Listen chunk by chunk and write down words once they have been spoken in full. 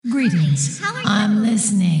Greetings. I'm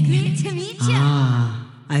listening. Great to meet you.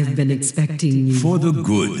 I've been expecting you. For the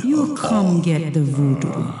good. You come get the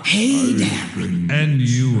voodoo. Hey there. And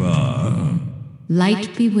you are?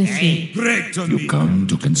 Light be with you. You come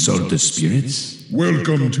to consult the spirits?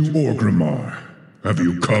 Welcome to Orgrimmar. Have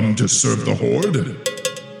you come to serve the Horde?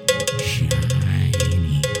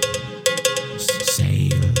 Shiny. Sail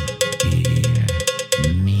here.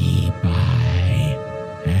 Me buy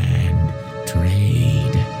and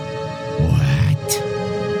trade. What?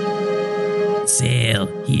 Sail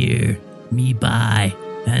here. Me buy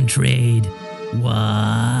and trade.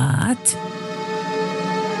 What?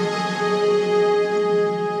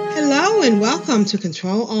 Hello and welcome to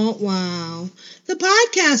Control Alt WoW, the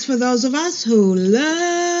podcast for those of us who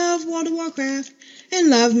love World of Warcraft and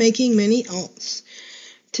love making many alts.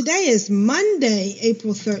 Today is Monday,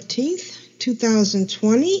 April 13th,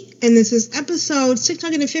 2020, and this is episode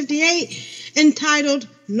 658 entitled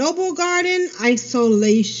Nobelgarden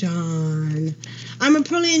Isolation. I'm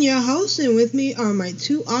Aprillian, your host, and with me are my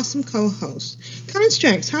two awesome co-hosts.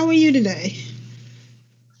 Constructs, how are you today?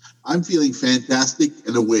 I'm feeling fantastic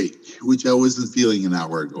and awake, which I wasn't feeling an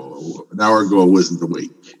hour ago. An hour ago, I wasn't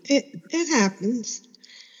awake. It happens.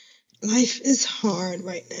 Life is hard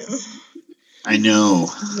right now. I know.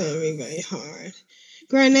 Very, very hard.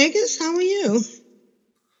 Granegas, how are you?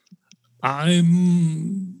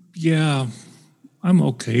 I'm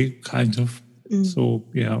okay, kind of. So,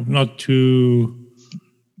 not too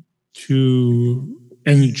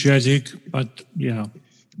energetic, but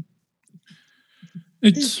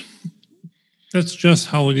that's just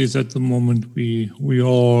how it is at the moment. We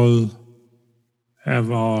all have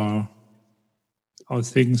our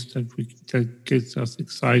things that gets us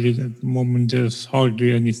excited. At the moment, there's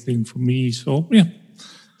hardly anything for me. So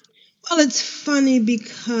Well, it's funny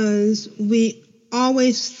because we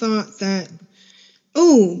always thought that,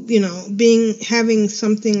 having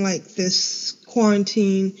something like this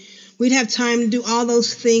quarantine, we'd have time to do all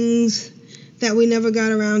those things that we never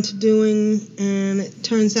got around to doing, and it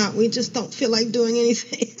turns out we just don't feel like doing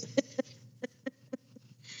anything,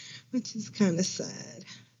 which is kind of sad.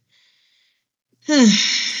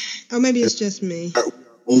 Or maybe it's just me.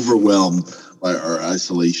 Overwhelmed by our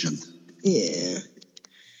isolation. Yeah,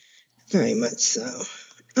 very much so.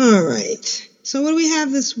 All right. So what do we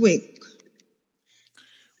have this week?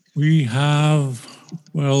 we have,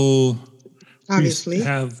 Obviously. we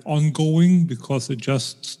have ongoing because it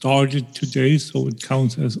just started today, so it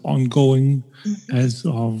counts as ongoing as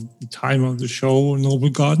of the time of the show,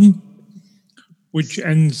 Nobelgarden, which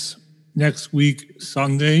ends next week,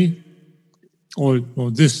 Sunday, or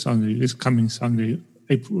this coming Sunday,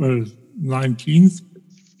 April 19th.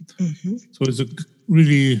 Mm-hmm. So it's a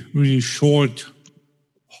really, really short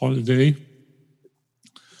holiday.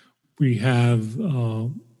 We have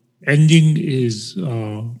ending is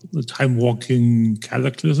the time walking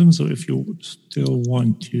cataclysm. So if you still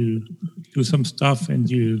want to do some stuff and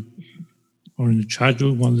you are in the chat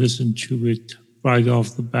room, want to listen to it right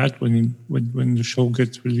off the bat when the show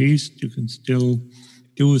gets released, you can still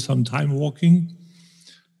do some time walking.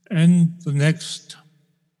 And the next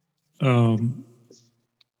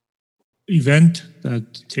event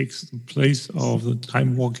that takes the place of the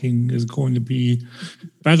time walking is going to be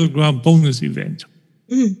Battleground bonus event.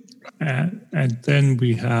 And then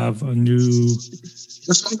we have a new...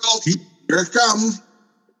 Warzone Gulch, here it come.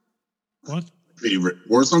 What? Favorite.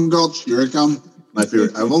 Warzone Gulch, here it come. My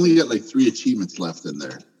favorite. I've only got 3 achievements left in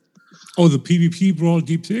there. Oh, the PvP Brawl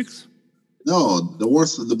Deep 6? No,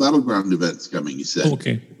 the Battleground event's coming, you said. Oh,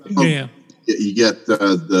 okay. Yeah. You get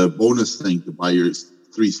the bonus thing to buy your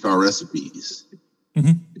 3-star recipes.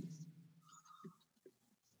 Mm-hmm.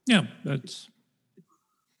 Yeah, that's...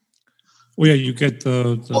 Oh, yeah, you get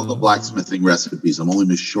all the blacksmithing recipes. I'm only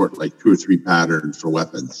missed short 2 or 3 patterns for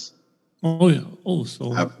weapons. Oh, yeah. Oh,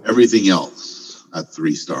 so... Have everything else at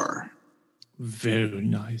 3-star. Very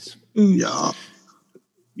nice. Yeah.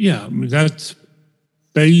 Yeah, I mean, that's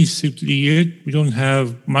basically it. We don't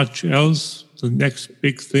have much else. The next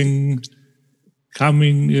big thing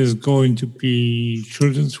coming is going to be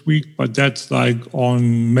Children's Week, but that's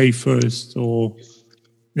on May 1st or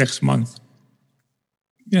next month.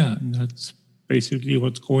 Yeah, and that's basically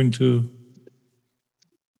what's going to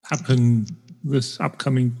happen this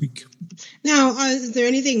upcoming week. Now, is there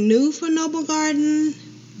anything new for Nobelgarden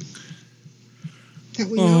that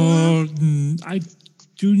we know of? I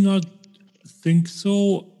do not think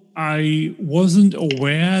so. I wasn't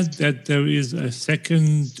aware that there is a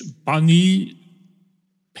second bunny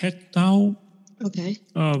pet now. Okay.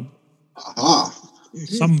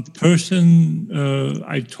 Some person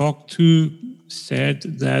I talked to said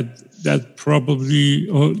that that probably,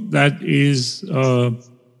 or that is,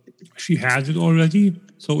 she has it already.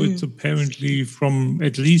 So it's apparently from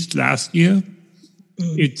at least last year.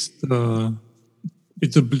 It's a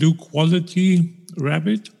blue quality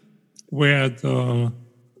rabbit, where the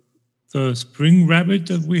spring rabbit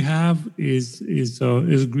that we have is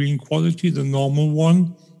green quality, the normal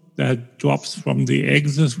one that drops from the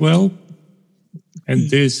eggs as well. And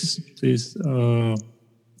this not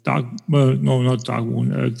dark one.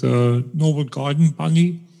 The Nobelgarden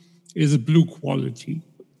bunny is a blue quality.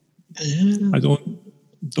 I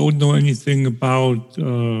don't know anything about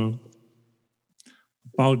the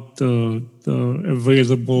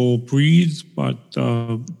available breeds, but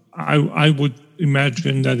I would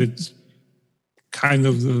imagine that it's kind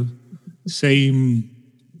of the same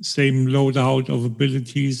loadout of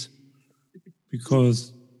abilities,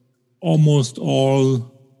 because almost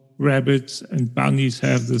all rabbits and bunnies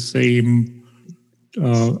have the same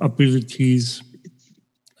abilities.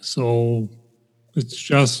 So it's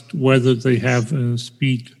just whether they have a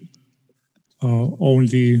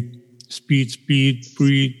only speed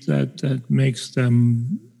breed that makes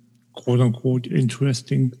them quote unquote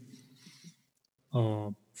interesting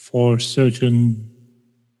for certain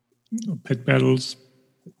pet battles.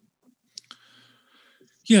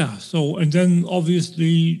 Yeah, so, and then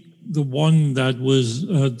obviously the one that was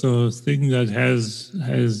the thing that has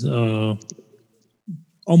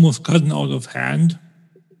almost gotten out of hand,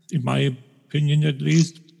 in my opinion at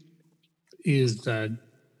least, is that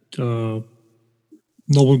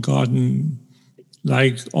Nobelgarden,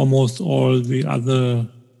 like almost all the other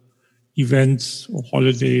events or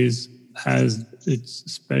holidays, has its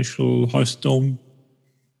special Hearthstone.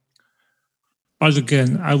 But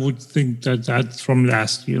again, I would think that that's from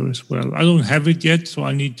last year as well. I don't have it yet, so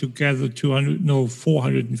I need to gather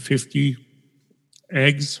 450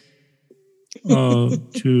 eggs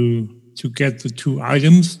to get the 2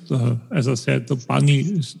 items. As I said, the bunny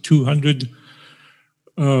is 200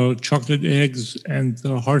 chocolate eggs, and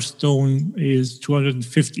the Hearthstone is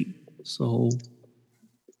 250. So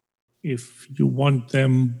if you want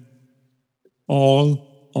them all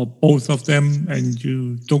or both of them, and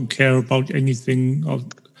you don't care about anything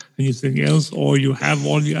else, or you have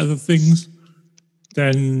all the other things,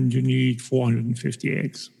 then you need 450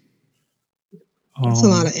 eggs. That's a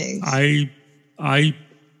lot of eggs. I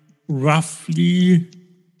roughly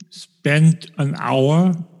spent an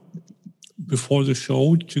hour before the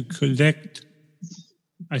show to collect,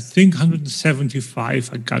 I think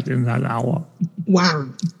 175 I got in that hour. Wow.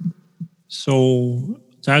 So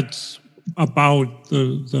that's about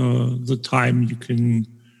the time you can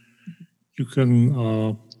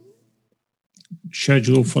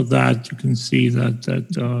schedule for that. You can see that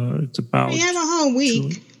it's about. You have a whole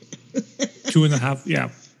week. 2.5, yeah.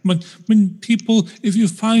 But when people, if you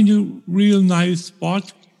find a real nice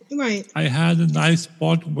spot, right? I had a nice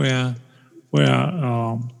spot where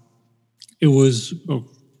it was a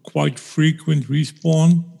quite frequent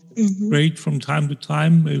respawn rate from time to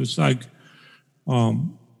time. It was like.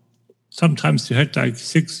 Sometimes you had like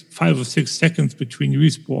 5 or 6 seconds between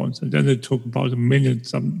respawns, and then it took about a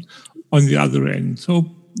minute on the other end.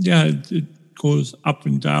 So yeah, it goes up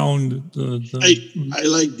and down. I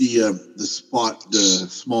like the spot, the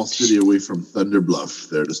small city away from Thunder Bluff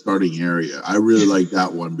there, the starting area. I really like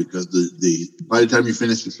that one because by the time you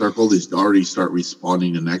finish the circle, they already start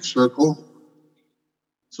respawning the next circle.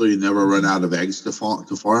 So you never run out of eggs to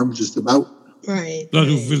farm, just about. Right.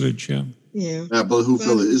 Bloodhoof Village, yeah. Yeah. Bloodhoof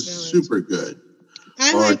Village is super good.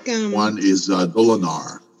 I like one is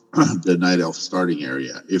Dolinar, the Night Elf starting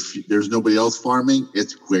area. If there's nobody else farming,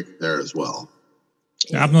 it's quick there as well.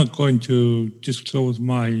 Yeah, I'm not going to disclose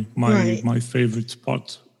my favorite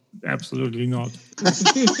spot. Absolutely not.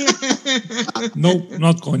 Nope,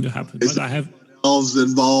 not going to happen. But I have elves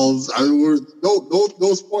involved.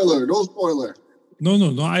 No spoiler. No spoiler.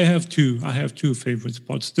 No. I have 2. I have 2 favorite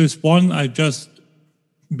spots. This one I just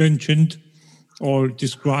mentioned or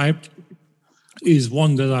described is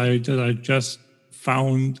one that I just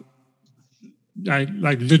found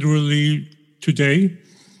like literally today,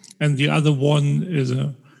 and the other one is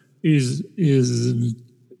a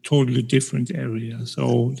totally different area.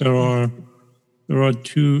 So there are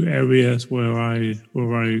 2 areas where I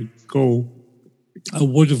go. I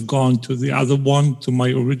would have gone to the other one, to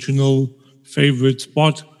my original favorite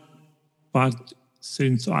spot, but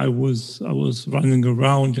since I was running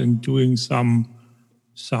around and doing some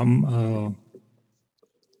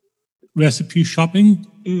recipe shopping,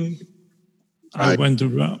 I went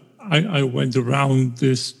around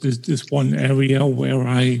this one area where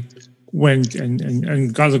I went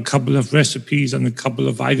and got a couple of recipes and a couple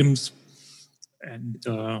of items, and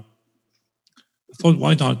I thought,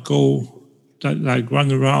 why not go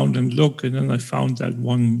run around and look? And then I found that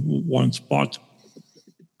one spot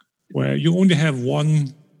where you only have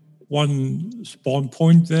one spawn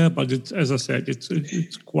point there, but it's, as I said,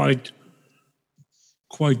 it's quite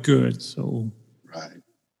good. So Right.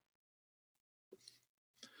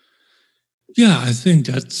 yeah, I think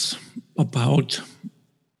that's about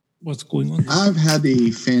what's going on. I've had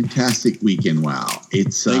a fantastic weekend. Wow.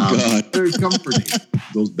 It's very comforting.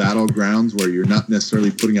 Those battlegrounds where you're not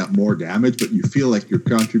necessarily putting out more damage, but you feel like you're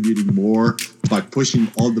contributing more by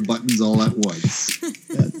pushing all the buttons all at once.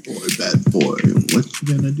 Bad boy. What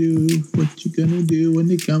you gonna do? What you gonna do when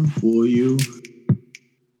they come for you?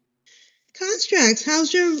 Constructs,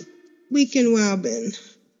 how's your weekend WoW been?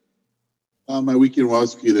 My weekend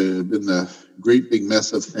was could have been a great big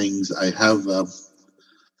mess of things. I have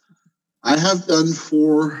done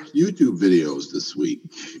 4 YouTube videos this week,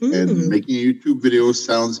 and making a YouTube video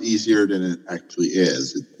sounds easier than it actually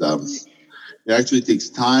is. It actually takes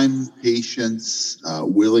time, patience,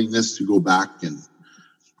 willingness to go back and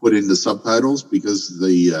put in the subtitles, because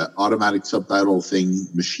the automatic subtitle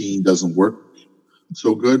machine doesn't work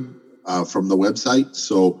so good from the website.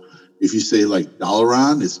 So if you say like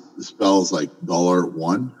Dalaran, it spells like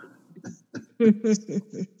 $1. You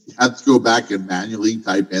have to go back and manually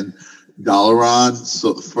type in Dalaran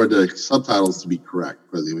so for the subtitles to be correct,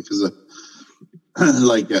 because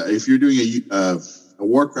if you're doing a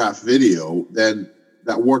Warcraft video, then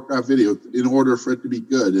that Warcraft video, in order for it to be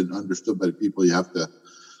good and understood by the people, you have to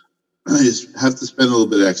spend a little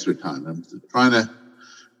bit of extra time. I'm trying to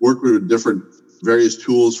work with various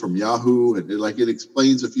tools from Yahoo, and it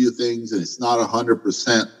explains a few things, and it's not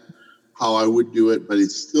 100% how I would do it, but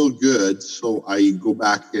it's still good. So I go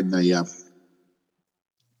back and I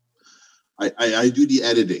do the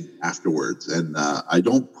editing afterwards, and I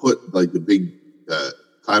don't put like the big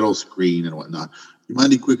title screen and whatnot. You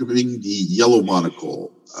mind equipping the yellow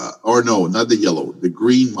monocle, or no, not the yellow, the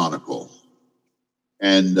green monocle,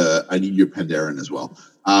 and I need your Pandaren as well.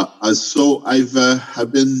 So I've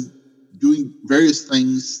been doing various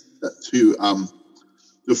things to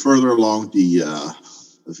further along the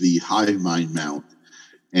hive mind mount,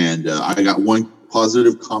 and I got one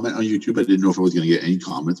positive comment on YouTube. I didn't know if I was going to get any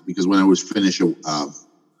comments, because when I was finished a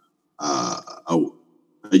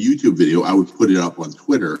YouTube video, I would put it up on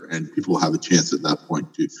Twitter, and people have a chance at that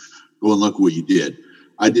point to go and look what you did.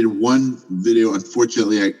 I did one video.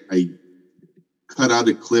 Unfortunately, I cut out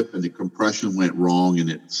a clip, and the compression went wrong, and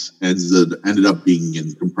it ended up being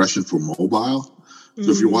in compression for mobile.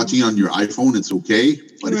 So if you're watching on your iPhone, it's okay.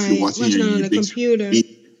 But if you're watching on your big computer,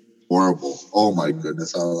 screen, horrible. Oh my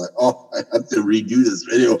goodness. I was like, I have to redo this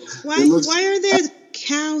video. Why are there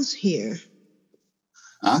cows here?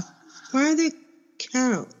 Huh? Why are there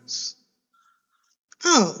cows?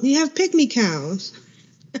 Oh, you have pygmy cows.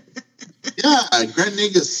 Yeah, Grant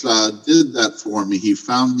Negus did that for me. He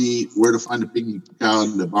found me where to find a pygmy cow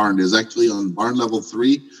in the barn. There's actually on barn level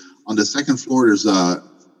 3, on the second floor, there's a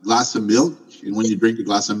glass of milk. And when you drink a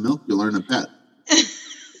glass of milk, you'll earn a pet.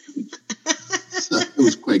 So it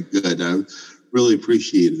was quite good. I really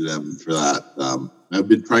appreciated them for that. I've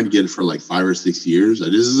been trying to get it for like 5 or 6 years. I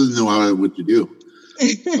just didn't know what to do. So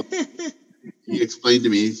he explained to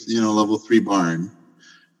me, level 3 barn.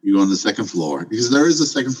 You go on the second floor, because there is a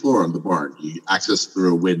second floor on the barn. You access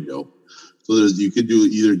through a window. So you could do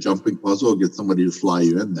either jumping puzzle or get somebody to fly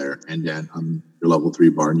you in there. And then on your level 3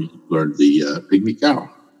 barn, you can learn the pygmy cow.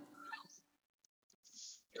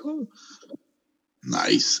 Cool.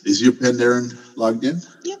 Nice. Is your Pandaren logged in?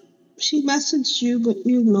 Yep. She messaged you, but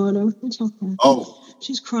you ignored her. It's okay. Oh.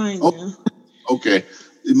 She's crying now. Okay.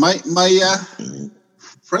 My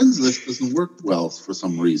friends list doesn't work well for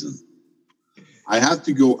some reason. I have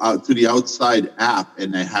to go out to the outside app,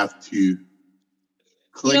 and I have to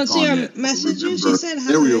click on it. You don't see her messages? She said hi.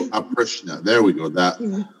 There we go. Prishna. There we go. That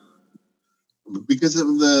because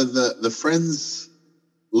of the friends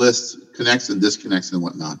list connects and disconnects and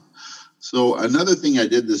whatnot. So another thing I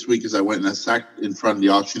did this week is I went and I sat in front of the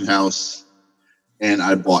auction house, and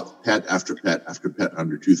I bought pet after pet after pet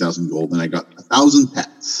under 2,000 gold, and I got 1,000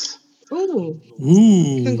 pets. Ooh!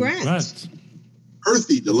 Congrats!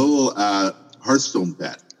 Earthy, the little Hearthstone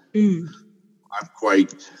pet. I'm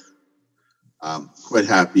quite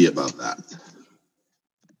happy about that.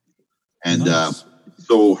 And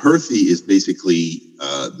so Hearthy is basically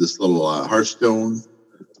this little Hearthstone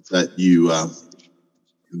that you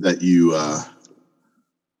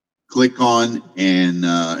click on, and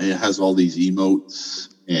it has all these emotes,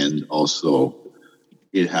 and also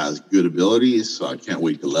it has good abilities. So I can't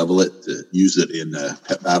wait to level it, to use it in a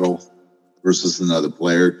pet battle versus another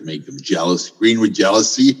player to make them jealous. Green with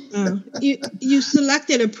jealousy. You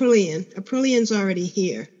selected Aprillian. Aprillian's already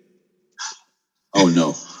here. Oh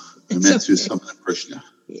no, I meant to summon a Krishna.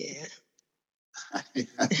 Yeah.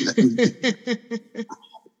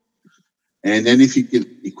 And then if you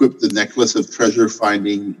can equip the necklace of treasure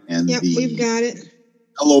finding and we've got it.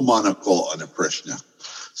 Yellow monocle on a Krishna.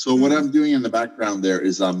 So what I'm doing in the background there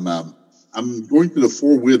is I'm going to the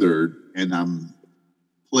 4 withered and I'm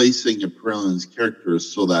placing Aprillian's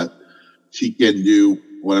characters so that she can do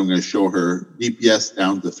what I'm going to show her, DPS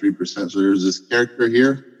down to 3%. So there's this character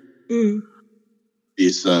here.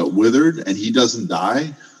 He's withered and he doesn't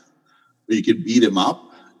die, but you can beat him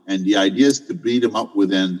up. And the idea is to beat him up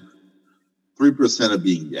within 3% of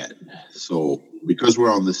being dead. So because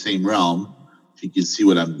we're on the same realm, she can see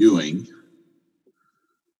what I'm doing.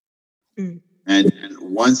 And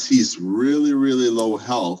once he's really, really low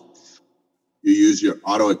health, you use your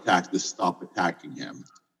auto attack to stop attacking him.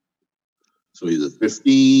 So he's at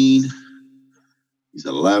 15, he's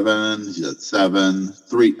at 11, he's at 7,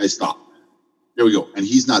 3, I stop. There we go. And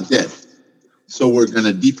he's not dead. So we're going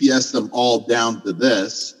to DPS them all down to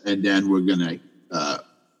this, and then we're going to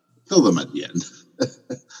kill them at the end.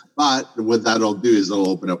 But what that'll do is it'll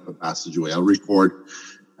open up a passageway. I'll record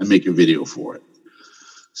and make a video for it.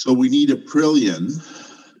 So we need Aprillian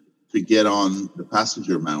to get on the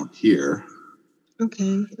passenger mount here.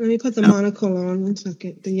 Okay, let me put the monocle on 1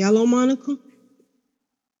 second. The yellow monocle?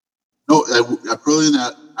 No, Aprillian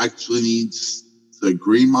actually needs the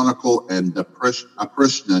green monocle, and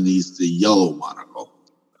Aprishna needs the yellow monocle.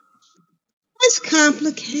 It's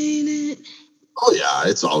complicated. Oh, yeah,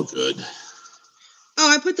 it's all good. Oh,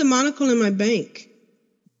 I put the monocle in my bank.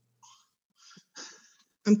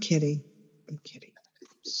 I'm kidding. I'm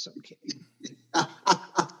so kidding.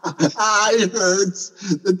 It hurts.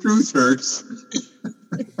 The truth hurts.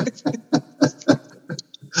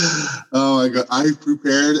 Oh my God. I've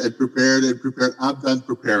prepared. I'm done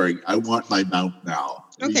preparing. I want my mount now.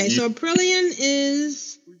 Okay, so Aprillian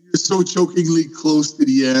is... You're so chokingly close to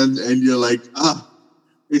the end, and you're like,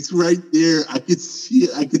 it's right there. I could see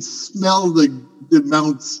it. I could smell the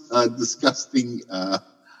mount's disgusting,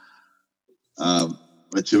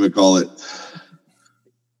 what should we call it?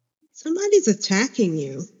 Somebody's attacking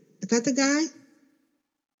you. Is that the guy?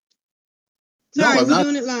 Sorry, no, I'm not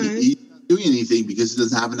doing it live. He's not doing anything because he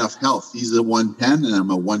doesn't have enough health. He's a 110 and I'm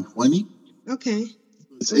a 120. Okay.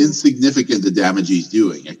 It's insignificant the damage he's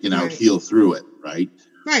doing. I can out heal through it, right?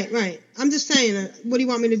 Right. I'm just saying, what do you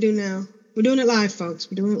want me to do now? We're doing it live, folks.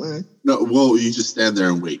 We're doing it live. No, well, you just stand there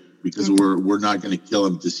and wait because we're not going to kill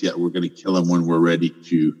him just yet. We're going to kill him when we're ready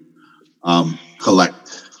to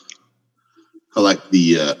collect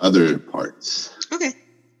the other parts. Okay.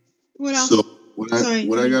 What else? So what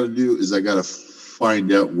I got to do is I got to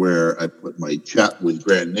find out where I put my chat with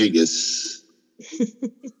Grand Negus.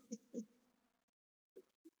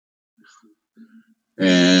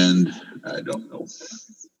 And I don't know.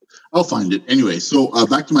 I'll find it. Anyway, so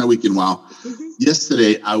back to my week in WoW.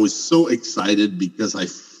 Yesterday, I was so excited because I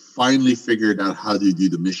finally figured out how to do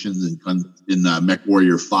the missions in Mech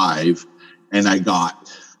Warrior 5. And I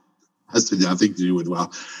has nothing to do with WoW.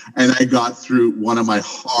 And I got through one of my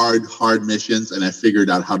hard missions, and I figured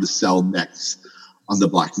out how to sell mechs on the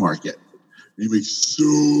black market. And you make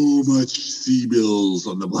so much C-bills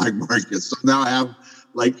on the black market. So now I have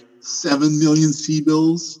like 7 million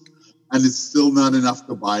C-bills, and it's still not enough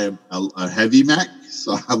to buy a heavy mech.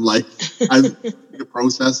 So I'm like, I'm in a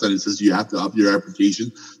process, and it says you have to up your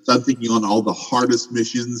application. So I'm thinking on all the hardest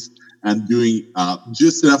missions and doing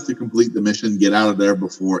just enough to complete the mission, get out of there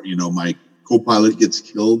before, my co-pilot gets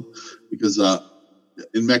killed. Because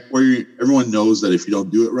in Mech Warrior, everyone knows that if you don't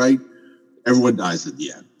do it right, everyone dies at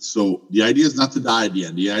the end. So the idea is not to die at the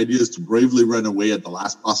end. The idea is to bravely run away at the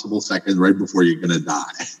last possible second right before you're going to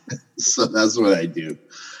die. So that's what I do.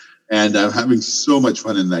 And I'm having so much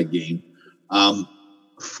fun in that game.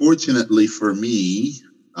 Fortunately for me,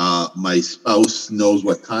 my spouse knows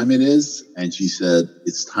what time it is, and she said,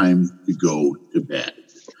 it's time to go to bed.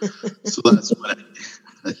 So that's what I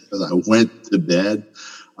did. I went to bed.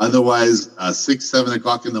 Otherwise, 6, 7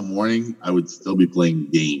 o'clock in the morning, I would still be playing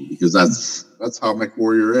the game because that's how Mech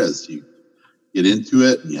Warrior is. You get into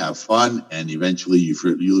it, and you have fun, and eventually you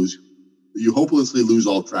hopelessly lose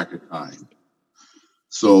all track of time.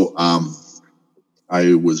 So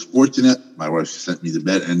I was fortunate. My wife sent me to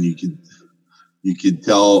bed, and you could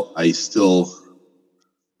tell I still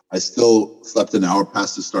slept an hour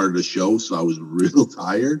past the start of the show, so I was real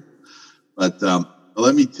tired. But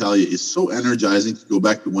let me tell you, it's so energizing to go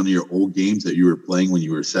back to one of your old games that you were playing when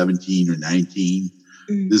you were 17 or 19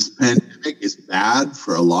 This pandemic is bad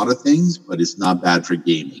for a lot of things, but it's not bad for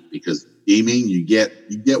gaming, because gaming, you get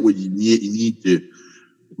what you need. You need to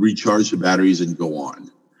recharge the batteries and go on.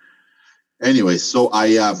 Anyway, so I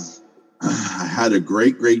had a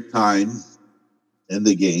great time in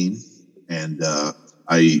the game, and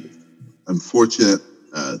I'm fortunate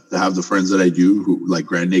to have the friends that I do, who like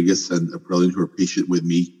Grand Negus and Aprillian, who are patient with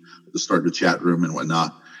me to start the chat room and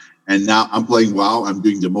whatnot. And now I'm playing WoW. I'm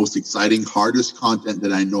doing the most exciting, hardest content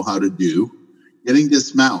that I know how to do. Getting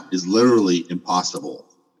this mount is literally impossible.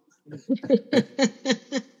 And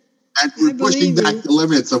we're pushing back the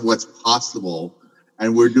limits of what's possible.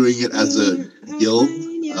 And we're doing it as a guild,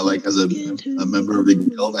 like as a member of the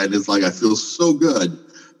guild. And it's like, I feel so good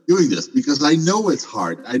doing this, because I know it's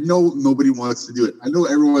hard. I know nobody wants to do it. I know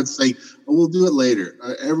everyone's saying, oh, we'll do it later.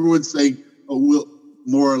 Everyone's saying, oh, we'll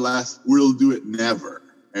more or less, we'll do it never.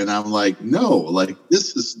 And I'm like, no, like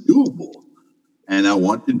this is doable. And I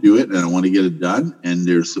want to do it, and I want to get it done. And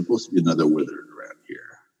there's supposed to be another wizard around here.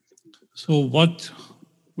 So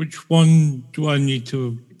which one do I need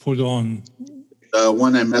to put on? The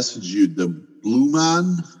one I messaged you, the blue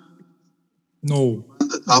man? No.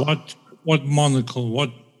 What monocle?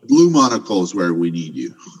 What? Blue monocle is where we need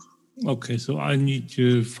you. Okay, so I need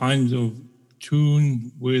to find a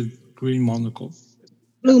tune with green monocle.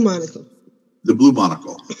 Blue monocle. The blue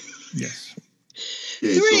monocle. Yes.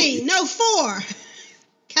 Okay, 3, no 4.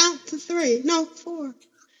 Count to 3, no 4.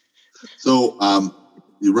 So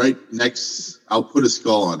you're right next. I'll put a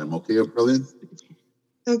skull on him. Okay, Brilliant.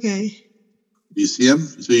 Okay. Do you see him?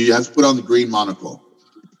 So you have to put on the green monocle,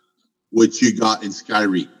 which you got in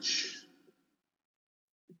Skyreach.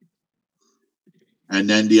 And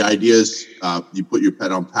then the idea is you put your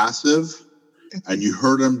pet on passive, and you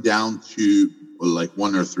hurt him down to like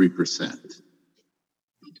 1 or 3%.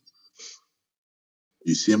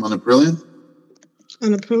 You see him on Aprillian?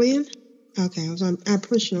 On Aprillian? Okay, I was on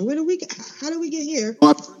Aprillian. Where do we get? How do we get here?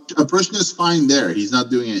 Well, Aprillian is fine there. He's not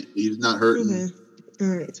doing it. He's not hurting. Okay. All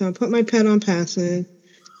right, so I put my pet on passive.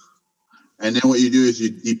 And then what you do is you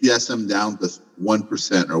DPS him down to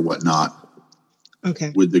 1% or whatnot.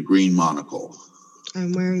 Okay. With the green monocle.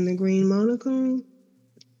 I'm wearing the green monocle.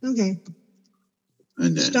 Okay.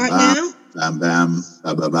 And then start now. Bam, bam,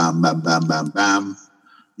 bam, bam, bam, bam, bam, bam, bam.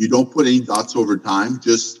 You don't put any dots over time.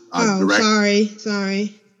 Just direct.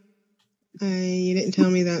 Sorry. You didn't tell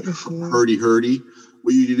me that before. Hurdy.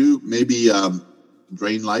 What you do? Maybe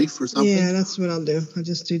drain life or something. Yeah, that's what I'll do. I'll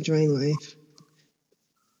just do drain life.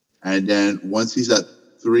 And then once he's at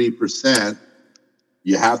 3%,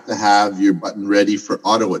 you have to have your button ready for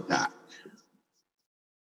auto attack.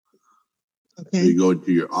 Okay. So you go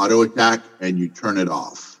into your auto attack and you turn it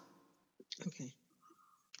off. Okay.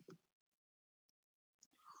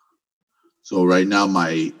 So right now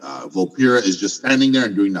my Vulpira is just standing there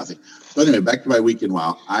and doing nothing. So anyway, back to my weekend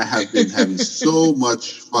WoW. I have been having so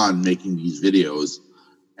much fun making these videos.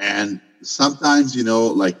 And sometimes,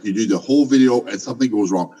 like you do the whole video and something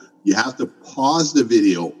goes wrong. You have to pause the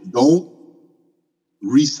video. Don't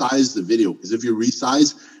resize the video, because if you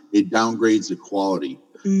resize, it downgrades the quality.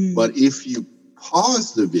 But if you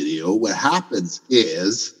pause the video, what happens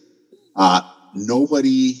is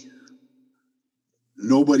nobody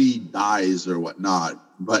dies or whatnot,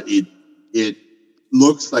 but it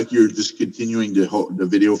looks like you're just continuing the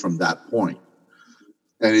video from that point.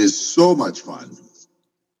 And it is so much fun.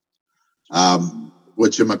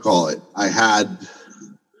 Whatchamacallit, I had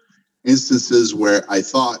instances where I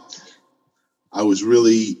thought I was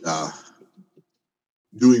really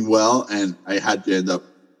doing well, and I had to end up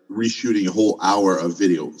reshooting a whole hour of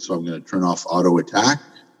video. So I'm going to turn off auto attack.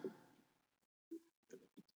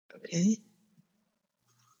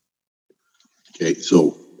 Okay,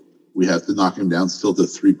 so we have to knock him down still to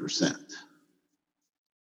 3%.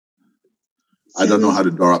 I don't know how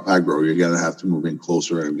to draw up aggro. You're going to have to move in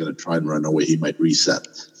closer, and I'm going to try and run away. He might reset.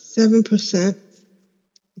 7%.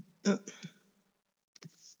 Oh.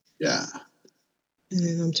 Yeah. And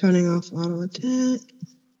then I'm turning off auto attack.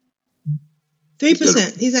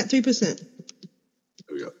 3%. He's at 3%. There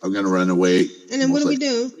we go. I'm going to run away. And then what do we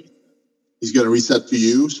do? He's going to reset to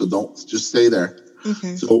you, so don't just stay there.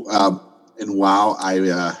 Okay. So in WoW,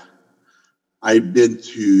 I've been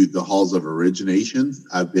to the Halls of Origination.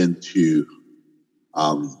 I've been to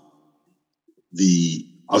the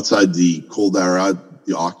outside the Caldera,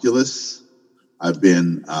 the Oculus. I've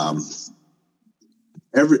been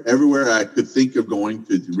everywhere I could think of going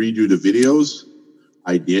to redo the videos.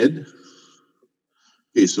 I did.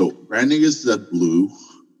 Okay, so Branding is at blue.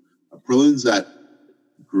 Aprillian's at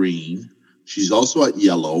green. She's also at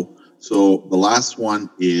yellow. So the last one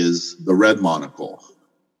is the red monocle.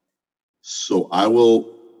 So I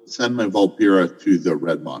will send my Vulpira to the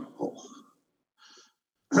red monocle.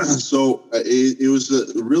 So it was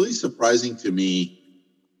really surprising to me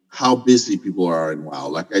how busy people are in WoW.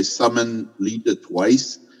 Like I summoned Lita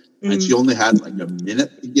twice, and she only had like a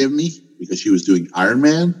minute to give me because she was doing Iron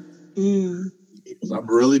Man. Because I'm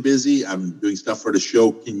really busy. I'm doing stuff for the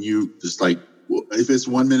show. Can you just like, if it's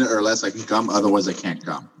 1 minute or less, I can come. Otherwise, I can't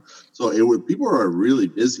come. So people are really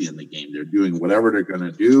busy in the game. They're doing whatever they're going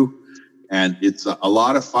to do. And it's a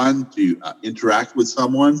lot of fun to interact with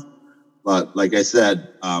someone. But like I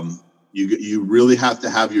said, you really have to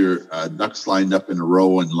have your ducks lined up in a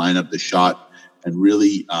row and line up the shot and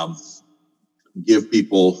really give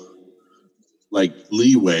people like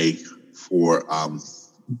leeway for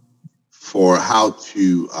how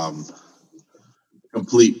to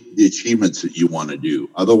complete the achievements that you want to do.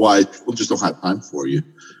 Otherwise, people just don't have time for you.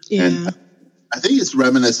 Yeah. And I think it's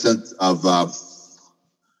reminiscent of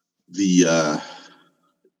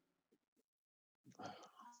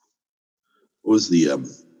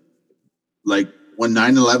like when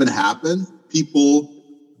 9/11 happened, people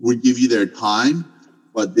would give you their time,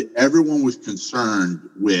 but everyone was concerned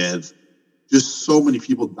with just so many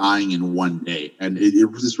people dying in one day. And it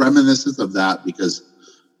was reminiscent of that because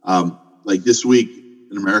like this week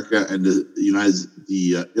in America and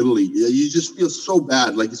Italy, you just feel so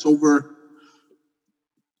bad. Like it's over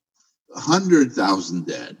 100,000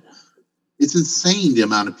 dead. It's insane the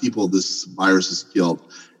amount of people this virus has killed.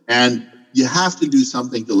 And you have to do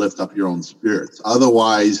something to lift up your own spirits.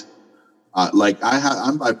 Otherwise, like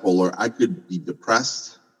I'm bipolar. I could be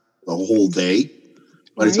depressed the whole day,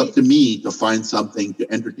 but it's up to me to find something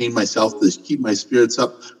to entertain myself, to keep my spirits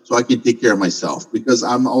up so I can take care of myself, because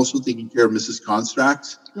I'm also taking care of Mrs.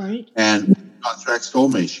 Constrax. Right. And Constrax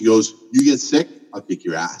told me, she goes, you get sick, I'll kick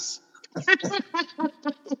your ass.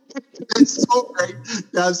 It's so great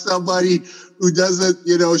to have somebody who doesn't,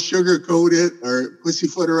 sugarcoat it or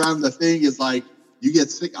pussyfoot around the thing. It's like, you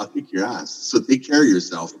get sick, I'll kick your ass. So take care of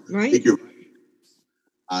yourself. Right.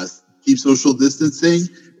 Keep social distancing.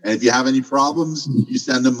 And if you have any problems, you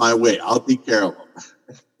send them my way. I'll take care of them.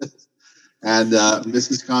 And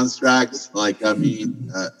Mrs. Constrax,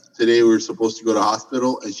 today we were supposed to go to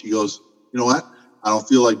hospital, and she goes, you know what? I don't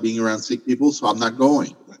feel like being around sick people, so I'm not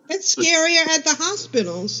going. It's scarier at the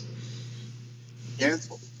hospitals.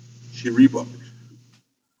 Canceled. She rebooked.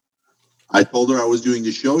 I told her I was doing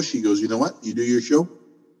the show. She goes, you know what? You do your show?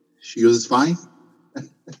 She goes, it's fine.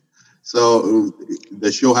 So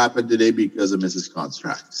the show happened today because of Mrs.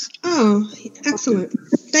 Constrax. Oh, excellent.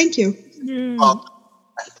 Thank you. Well,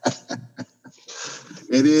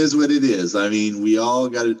 it is what it is. I mean, we all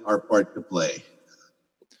got our part to play.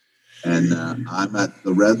 And I'm at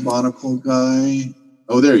the red monocle guy.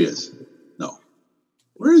 Oh, there he is. No.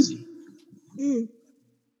 Where is he?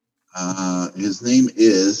 His name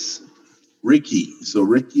is Ricky. So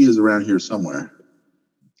Ricky is around here somewhere.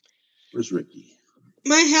 Where's Ricky?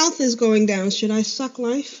 My health is going down. Should I suck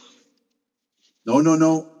life? No.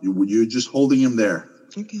 You're just holding him there.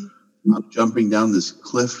 Okay. I'm jumping down this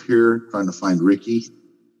cliff here, trying to find Ricky.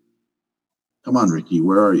 Come on, Ricky.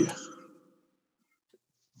 Where are you?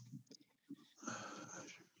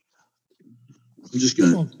 I'm just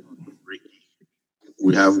gonna.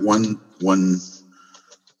 We have one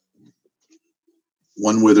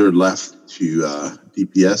wither left to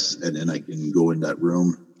DPS, and then I can go in that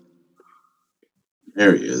room.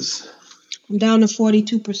 There he is. I'm down to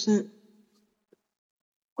 42%.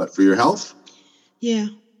 What, for your health? Yeah.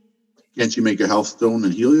 Can't you make a health stone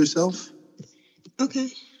and heal yourself? Okay.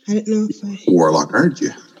 I didn't know if I... Warlock, aren't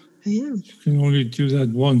you? I am. You can only do that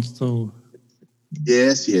once, though.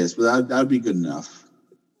 Yes, but that would be good enough.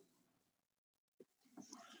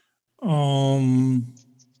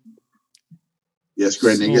 Yes,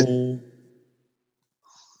 Grand Nigga. So,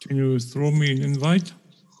 can you throw me an invite?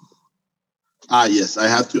 Yes, I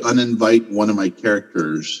have to uninvite one of my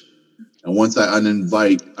characters. And once I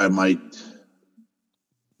uninvite, I might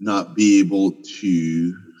not be able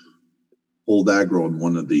to hold aggro on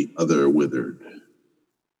one of the other withered.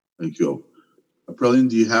 Thank you. Aprillian,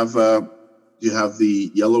 do you have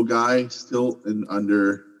the yellow guy still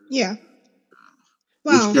under? Yeah.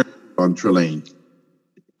 Wow. Which character on Trelane?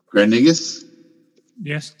 Grand Negus?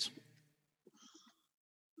 Yes.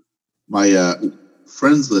 My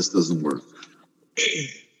friends list doesn't work.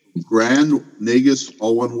 Grand Negus,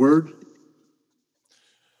 all one word?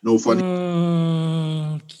 No funny.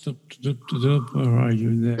 Where are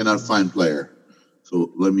you there? Cannot find player.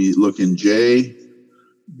 So let me look in J.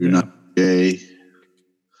 You're not J.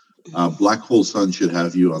 Black Hole Sun should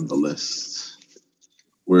have you on the list.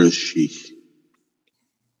 Where is she?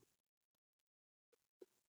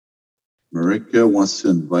 Marika wants to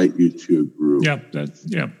invite you to a group.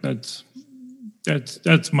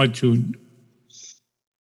 That's my tune.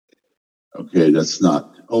 Okay, that's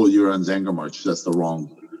not. Oh, you're on Zanga March. That's the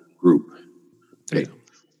wrong group. Okay,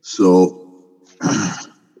 so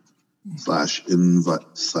 /invite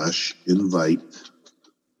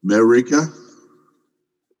Marika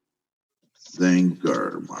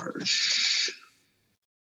Zangar Marsh.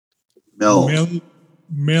 Melrina.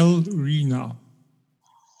 Melrina.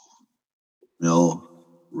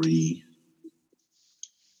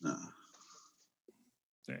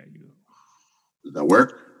 There you go. Does that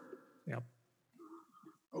work? Yep.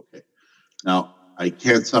 Okay. Now, I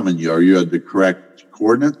can't summon you. Are you at the correct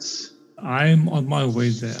coordinates? I'm on my way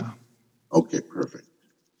there. Okay, perfect.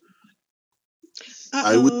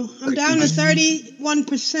 I'm down to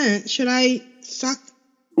 31%. Should I suck?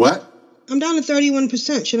 What? I'm down to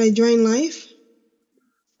 31%. Should I drain life?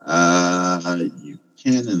 You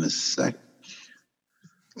can in a sec.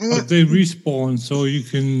 But they respawn, so you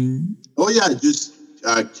can... Oh, yeah, just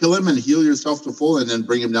kill him and heal yourself to full and then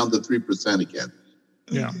bring him down to 3% again.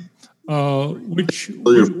 Yeah. Which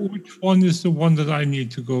one is the one that I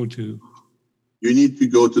need to go to? You need to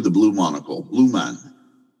go to the blue monocle, Blue Man.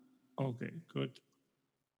 Okay, good.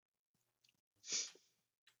 Is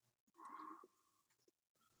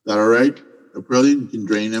that all right? Brilliant. You can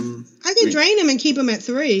drain him. I can drain him and keep him at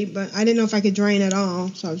 3, but I didn't know if I could drain at all,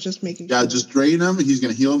 so I was just making sure. Yeah, just drain him. He's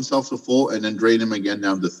going to heal himself to full and then drain him again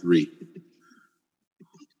down to 3.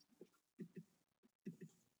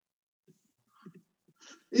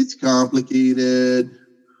 It's complicated.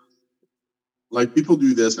 Like, people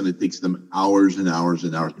do this and it takes them hours and hours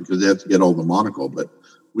and hours because they have to get all the monocle, but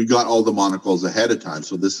we got all the monocles ahead of time.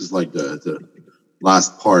 So this is like the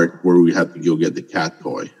last part where we have to go get the cat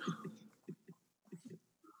toy.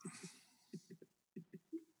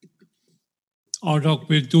 Oh, Doc,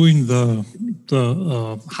 we're doing the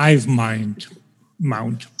hive mind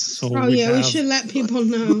mount. So we should let people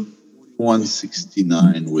know.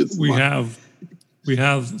 169 with we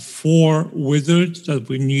have 4 wizards that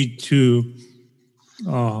we need to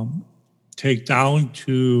take down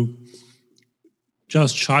to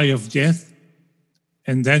just shy of death,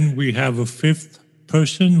 and then we have a 5th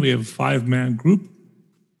person. We have a 5-man group.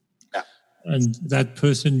 And that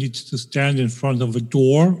person needs to stand in front of a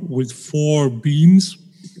door with 4 beams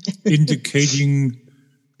indicating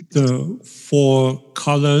the 4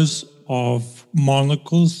 colors of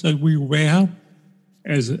monocles that we wear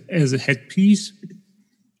as a headpiece.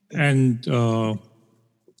 And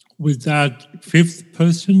with that 5th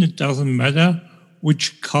person, it doesn't matter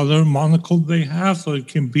which color monocle they have, so it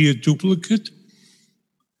can be a duplicate.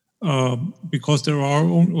 Because there are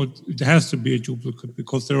it has to be a duplicate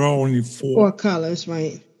because there are only 4 colors,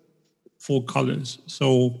 right? 4 colors.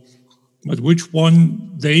 So, but which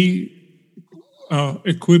one they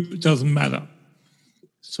equip doesn't matter.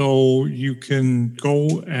 So you can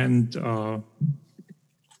go and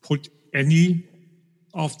put any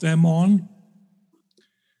of them on,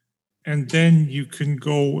 and then you can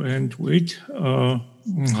go and wait.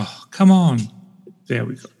 Come on, there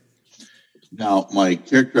we go. Now, my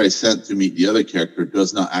character I sent to meet the other character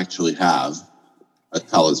does not actually have a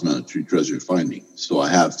talisman of true treasure finding, so I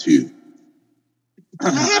have to. I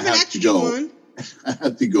have an extra one. I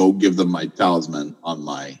have to go give them my talisman on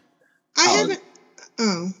my.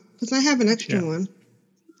 Because I have an extra one.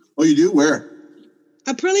 Oh, you do? Where?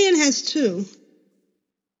 Aprillian has 2.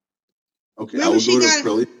 Okay, remember I will go to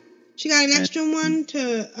Aprillian. She got an extra one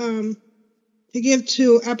to give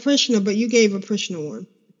to Aprishna, but you gave Aprishna one.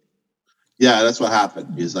 Yeah, that's what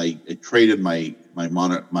happened. Is I traded my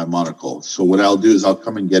monocle. So what I'll do is I'll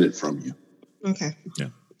come and get it from you. Okay.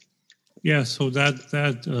 Yeah. So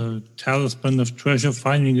that talisman of treasure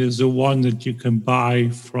finding is the one that you can buy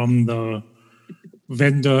from the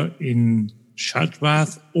vendor in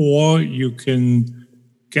Shatrath, or you can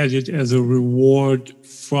get it as a reward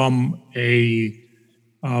from a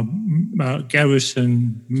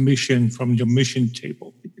garrison mission from your mission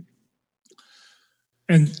table.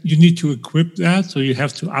 And you need to equip that, so you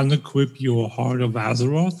have to unequip your Heart of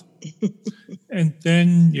Azeroth. And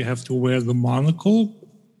then you have to wear the monocle.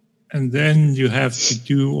 And then you have to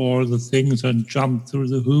do all the things and jump through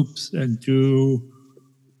the hoops and do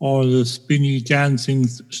all the spinny dancing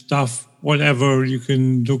stuff, whatever. You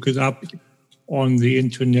can look it up on the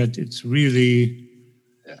internet. It's really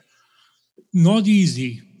not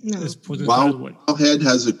easy. No. Let's put it that way. Wowhead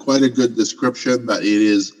has quite a good description, but it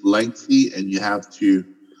is lengthy, and you have to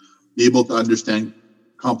be able to understand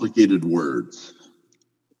complicated words.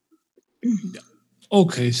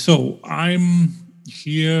 Okay, so I'm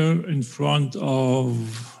here in front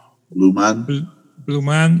of Blue Man. Blue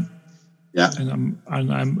Man, Yeah. And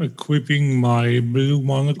I'm equipping my blue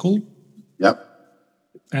monocle. Yep.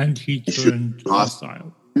 And he turned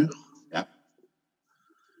hostile. Yeah.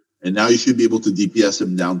 And now you should be able to DPS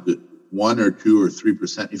him down to 1 or 2 or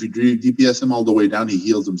 3%. If you DPS him all the way down, he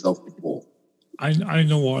heals himself to full. I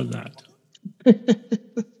know all that.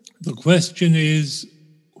 The question is,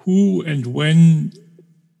 who and when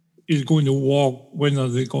is going to walk? When are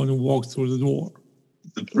they going to walk through the door?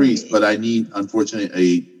 The priest, but I need, unfortunately,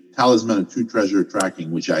 a talisman of 2 treasure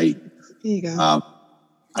tracking, which I. There you go.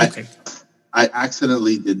 Okay. I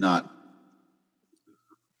accidentally did not.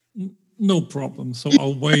 No problem. So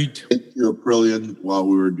I'll wait. You're brilliant while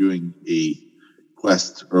we were doing a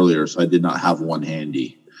quest earlier, so I did not have one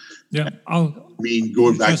handy. Yeah,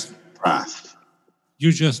 going back to craft.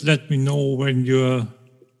 You just let me know when you're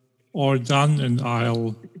all done, and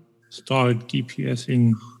I'll start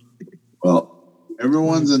DPSing. Well,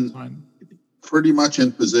 everyone's pretty much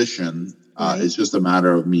in position. It's just a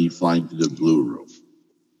matter of me flying to the blue room.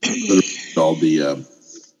 All the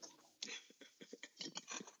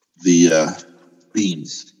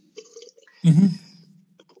beams. Mm-hmm.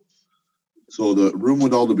 So the room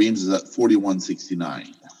with all the beams is at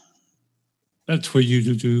 4169. That's for you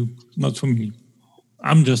to do, not for me.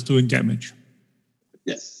 I'm just doing damage.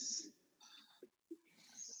 Yes.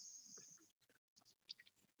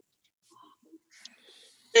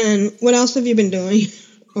 And what else have you been doing?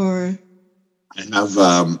 Or I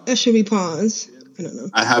have. Should we pause? I don't know.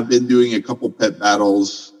 I have been doing a couple pet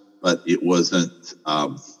battles, but it wasn't.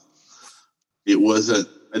 I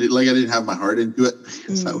didn't have my heart into it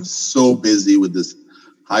because I was so busy with this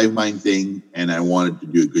hive mind thing, and I wanted to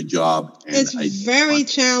do a good job. And it's very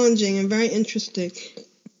challenging and very interesting.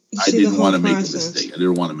 I didn't want to make a mistake. I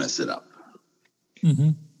didn't want to mess it up.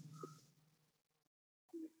 Mm-hmm.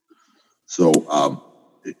 So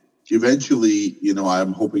eventually,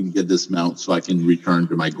 I'm hoping to get this mount so I can return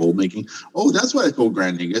to my gold making. Oh, that's what I told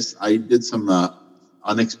Grand Negus. I did some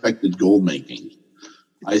unexpected gold making.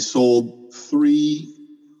 I sold 3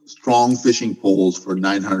 strong fishing poles for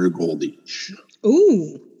 900 gold each.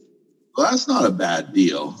 Ooh. Well, that's not a bad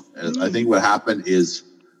deal. I think what happened is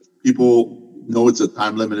people know it's a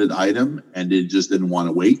time-limited item, and they just didn't want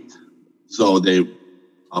to wait. So they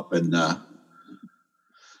up and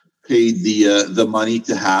paid the money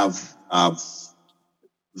to have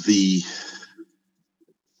the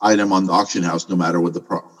item on the auction house, no matter what the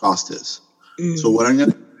cost is. So what I'm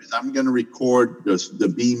going to do is I'm going to record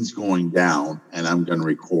the beams going down, and I'm going to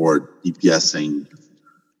record DPSing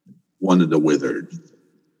one of the withered.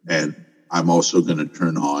 And I'm also going to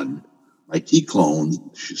turn on my key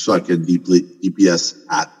clone so I can DPS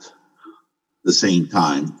at the same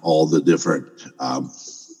time all the different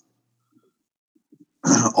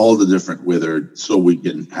withered, so we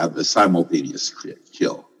can have a simultaneous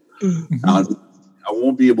kill. Mm-hmm. Now, I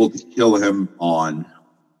won't be able to kill him on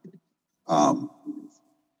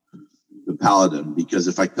the paladin, because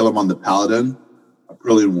if I kill him on the paladin,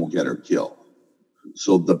 Aprillian won't get her kill.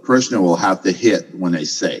 So the person will have to hit when I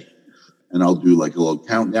say, and I'll do like a little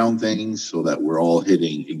countdown thing so that we're all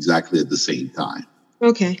hitting exactly at the same time.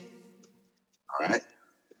 Okay. All right.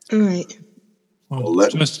 All right. Well,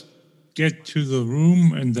 just get to the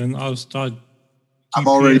room, and then I'll start. I'm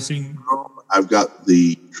already in the room. I've got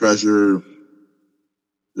the treasure,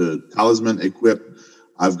 the talisman equipped.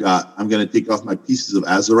 I'm going to take off my pieces of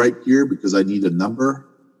azurite gear because I need a number.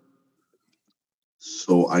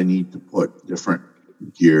 So I need to put different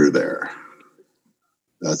gear there.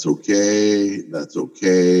 That's okay. That's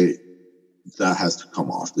okay. That has to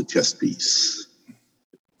come off the chest piece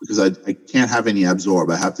because I can't have any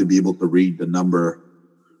absorb. I have to be able to read the number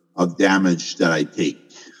of damage that I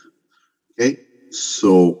take. Okay.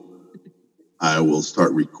 So I will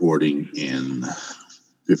start recording in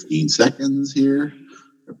 15 seconds here.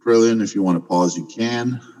 Brilliant. If you want to pause, you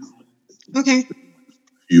can. Okay. A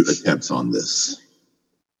few attempts on this.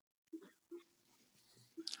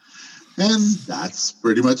 And that's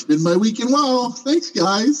pretty much been my week in WoW. Thanks,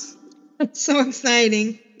 guys. That's so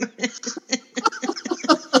exciting.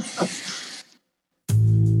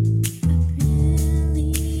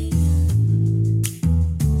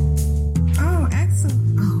 Oh,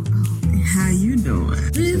 excellent. Oh, how you doing?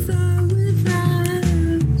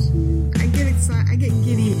 I get excited. I get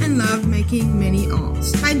giddy and love making mini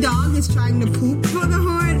alts. My dog is trying to poop for the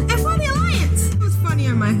Horde and for the Alliance. It was funny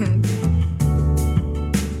in my head.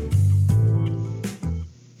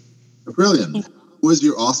 Brilliant. What was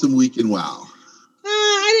your awesome week in WoW?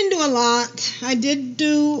 I didn't do a lot. I did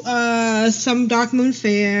do some Dark Moon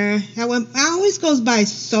Fair. It always goes by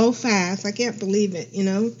so fast. I can't believe it,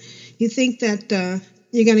 You think that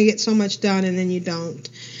you're going to get so much done, and then you don't.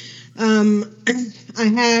 I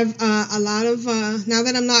have a lot of, now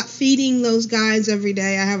that I'm not feeding those guys every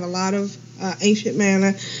day, I have a lot of ancient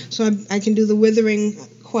mana, so I can do the withering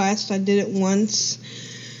quest. I did it once.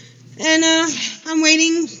 And I'm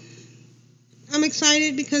waiting. I'm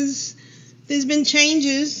excited because there's been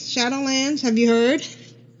changes. Shadowlands, have you heard?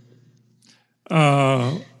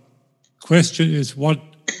 Question is, what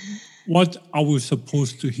are we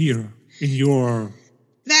supposed to hear in your...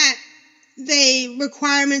 That the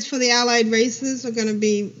requirements for the allied races are going to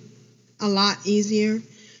be a lot easier.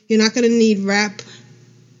 You're not going to need rep.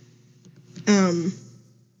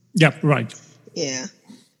 Yeah, right. Yeah.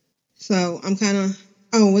 So I'm kind of...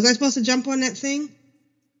 Oh, was I supposed to jump on that thing?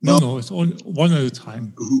 No, it's on one at a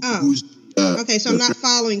time. Okay, so I'm not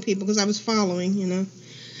following people because I was following, Yeah,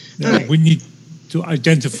 right. We need to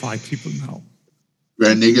identify people now.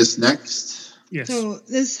 Grandigas next. Yes. So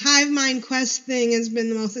this Hive Mind Quest thing has been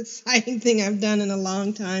the most exciting thing I've done in a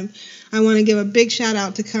long time. I want to give a big shout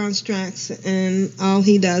out to Constrax and all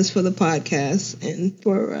he does for the podcast and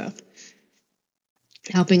for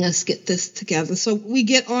helping us get this together. So we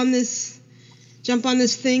jump on this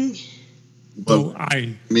thing. Well,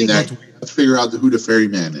 we have to figure out who the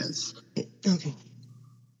ferryman is. Okay.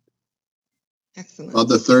 Excellent. On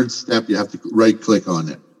the third step, you have to right-click on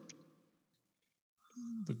it.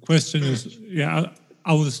 The question is,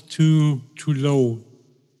 I was too low.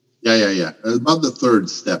 Yeah. About the third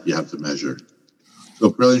step, you have to measure. So,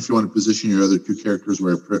 brilliant. If you want to position your other two characters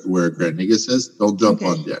where Grandigas is, don't jump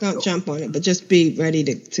on it. Don't jump on it, but just be ready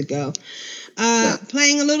to go.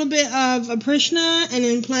 Playing a little bit of Aprishna and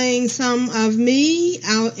then playing some of me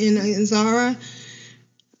out in Zara.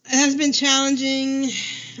 It has been challenging,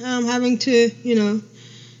 having to,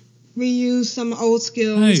 reuse some old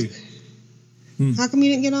skills. Hey. How come you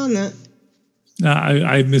didn't get on that?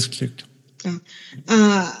 I misclicked.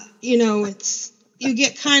 You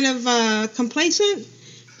get kind of complacent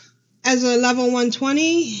as a level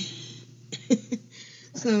 120.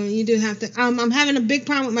 So you do have to. I'm having a big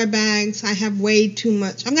problem with my bags. I have way too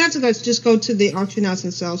much. I'm gonna have to just go to the auction house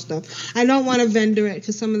and sell stuff. I don't want to vendor it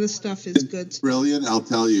because some of the stuff is good. Brilliant. I'll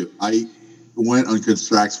tell you. I went on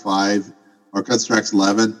Constrax 5 or Constrax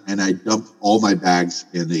 11, and I dumped all my bags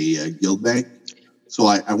in the guild bank. So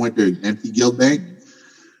I went to an empty guild bank,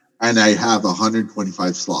 and I have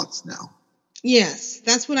 125 slots now. Yes,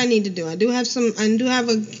 that's what I need to do. I do have a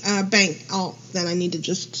bank that I need to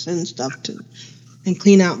just send stuff to and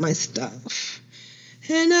clean out my stuff.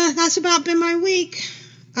 And that's about been my week.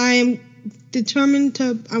 I am determined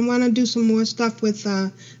I want to do some more stuff with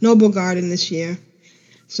Nobelgarden this year.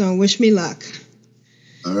 So wish me luck.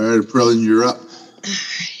 All right, Perlin, you're up.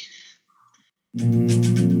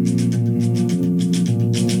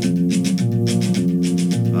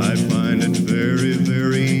 I find it very,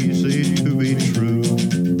 very easy to be true.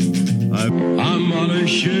 Am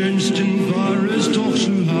allerschönsten war es doch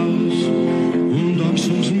zu Haus und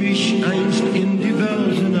absons mich einst in die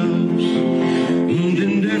Welt hinaus und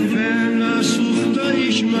in der Ferne suchte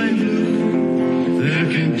ich mein Glück. Wer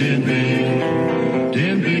kennt den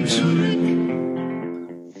Weg zurück?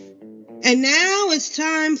 And now it's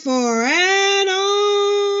time for add-on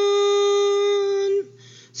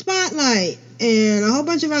spotlight and a whole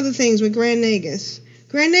bunch of other things with Grandigas.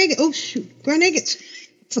 Grandigas.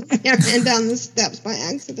 Sorry, I ran down the steps by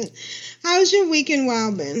accident. How's your week in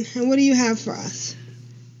WoW been? And what do you have for us?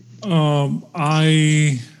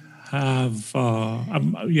 I have,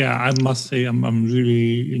 I must say I'm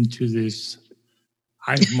really into this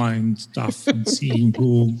hive mind stuff and seeing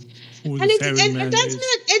who the ferryman is.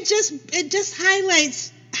 It just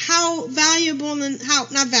highlights how valuable and how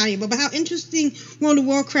not valuable, but how interesting World of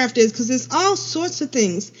Warcraft is because there's all sorts of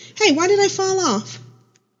things. Hey, why did I fall off?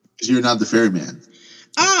 Because you're not the ferryman.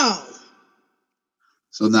 Oh.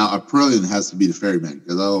 So now Aprillian has to be the ferryman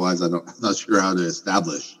because otherwise I'm not sure how to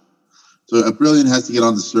establish. So Aprillian has to get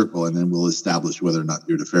on the circle and then we'll establish whether or not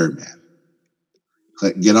you're the ferryman.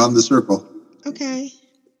 Get on the circle. Okay.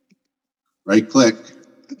 Right click.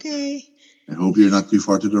 Okay. I hope you're not too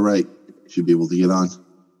far to the right. You should be able to get on.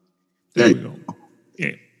 There we go.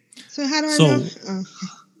 Yeah. So how do I know? Oh.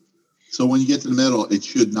 So when you get to the middle, it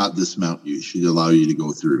should not dismount you. It should allow you to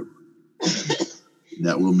go through.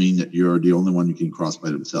 That will mean that you're the only one you can cross by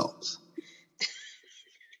themselves.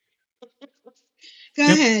 Go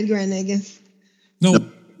ahead, Grandigas. No.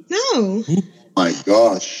 No. Oh my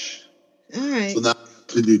gosh. All right. So now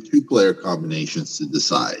to do 2-player combinations to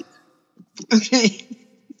decide. Okay.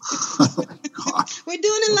 Oh my gosh. We're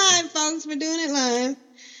doing it live, folks. We're doing it live.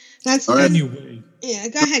 That's all right. Anyway. Yeah,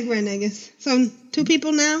 go ahead, Grandigas. So 2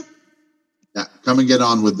 people now? Yeah, come and get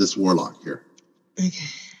on with this warlock here. Okay.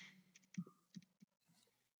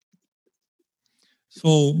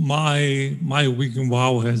 So my week in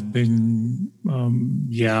WoW has been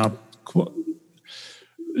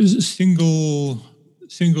single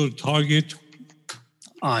target.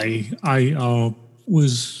 I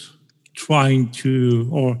was trying to,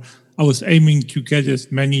 or I was aiming to get as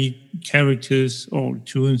many characters or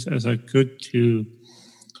tunes as I could to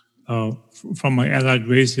from my allied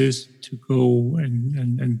races to go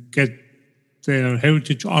and get their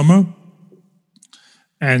heritage armor.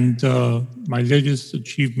 And my latest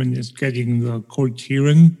achievement is getting the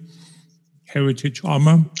Cortiran heritage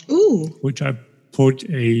armor, which I put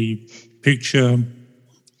a picture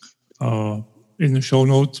in the show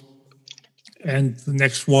notes. And the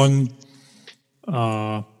next one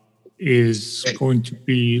is going to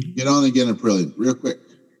be... Get on again, Aprillian, real quick.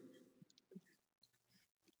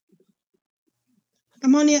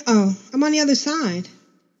 I'm on the other side.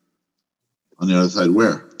 On the other side,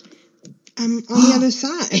 where? I'm on the other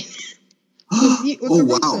side.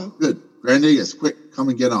 Wow, good. Grandigas, quick, come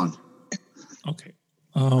and get on. Okay.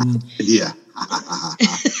 Yeah.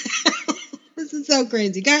 This is so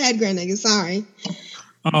crazy. Go ahead, Grandigas. Sorry.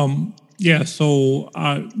 So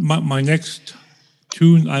my next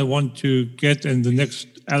tune I want to get, and the next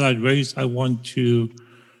allied race I want to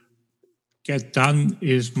get done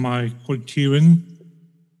is my Cortiran.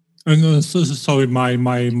 Sorry, my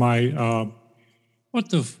what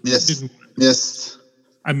the missed.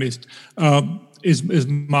 I missed. Is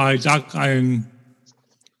my Dark Iron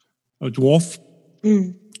dwarf,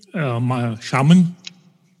 my shaman,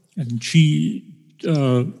 and she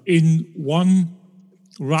in one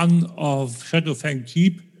run of Shadowfang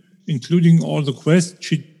Keep, including all the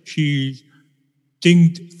quests, she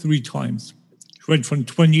dinged 3 times. She went from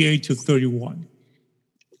 28 to 31.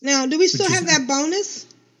 Now, do we still have that bonus?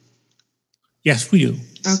 Yes, we do.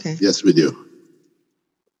 Okay. Yes, we do.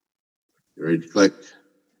 You ready to click?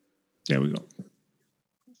 There we go.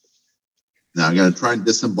 Now I'm going to try and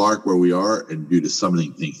disembark where we are and do the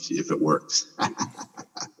summoning thing, see if it works.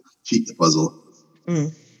 Cheat the puzzle.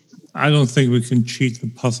 I don't think we can cheat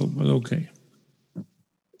the puzzle, but okay.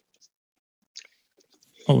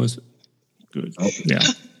 Oh, is it? Good. Oh, yeah.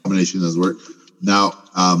 Combination does work. Now,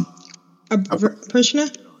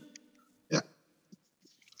 Prishna? Yeah.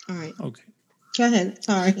 All right. Okay. Go ahead.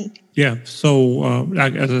 Sorry. Yeah. So,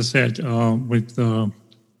 like as I said, with the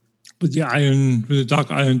Dark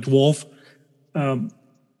Iron Dwarf,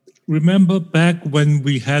 remember back when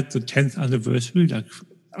we had the 10th anniversary, like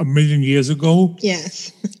a million years ago?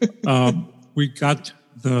 Yes. We got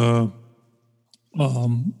the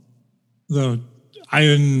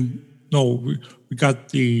iron. No, we got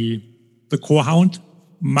the Core Hound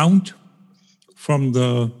mount from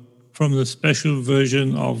the special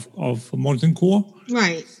version of Molten Core.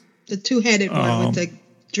 Right, the 2-headed one with the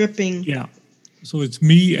dripping. Yeah. So it's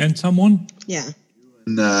me and someone. Yeah.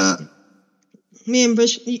 And me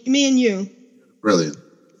and you. Brilliant.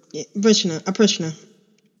 Yeah, Prishna.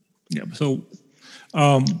 Yeah. So,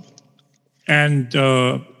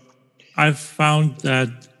 I've found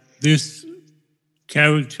that this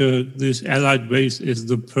character, this allied race, is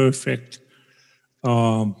the perfect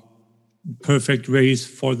race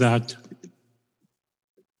for that.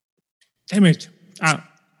 Damn it!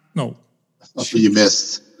 No. Oh, you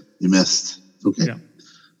missed. Okay. Yeah.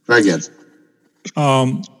 Try again.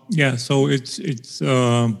 Yeah. So it's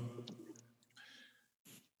the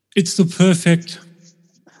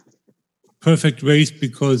perfect race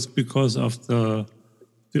because of the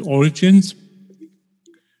origins,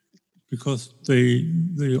 because they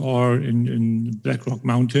are in Blackrock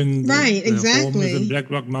Mountain. Right, exactly. In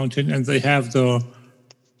Blackrock Mountain, and they have the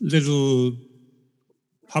little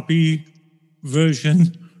puppy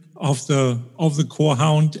version of the Core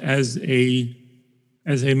Hound as a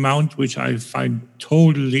mount, which I find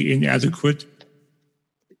totally inadequate.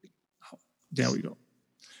 There we go.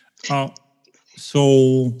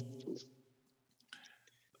 So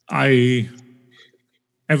every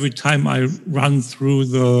time I run through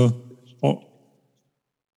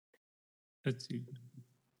let's see.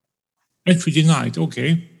 Entry denied.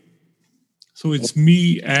 Okay. So it's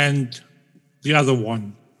me and the other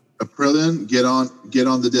one. Aprillian, get on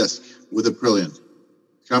the disc with Aprillian.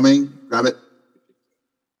 Coming, grab it.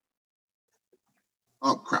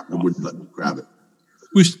 Oh crap! It wouldn't let me grab it.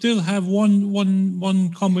 We still have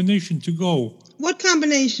one combination to go. What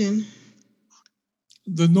combination?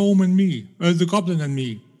 The gnome and me, the goblin and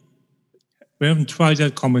me. We haven't tried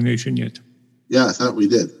that combination yet. Yeah, I thought we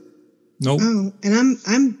did. Nope. Oh, and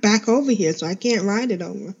I'm back over here, so I can't ride it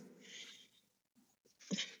over.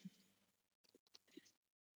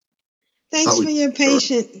 Thanks for your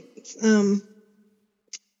patience,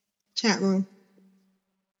 chat room.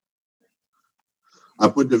 I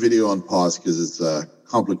put the video on pause because it's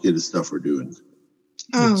complicated stuff we're doing.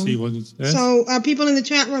 Let's see what it says. So are people in the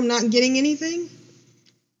chat room not getting anything?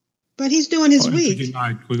 But he's doing his week.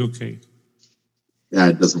 Good, okay. Yeah,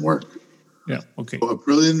 it doesn't work. Yeah, okay. So,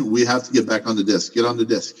 Aprillian, we have to get back on the disc. Get on the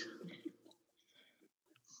disc.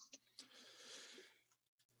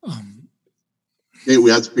 Okay, we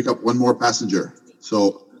have to pick up one more passenger.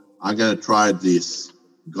 So I'm going to try this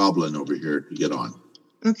goblin over here to get on.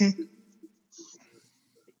 Okay.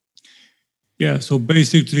 Yeah, so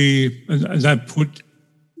basically, as I put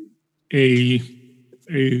a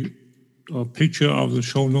picture of the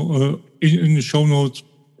show note in the show notes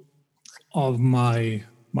of my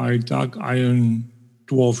dark iron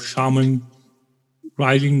dwarf shaman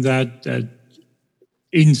riding that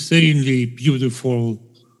insanely beautiful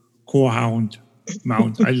corehound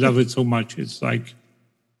mount. I love it so much. It's like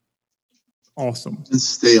awesome. And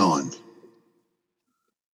stay on.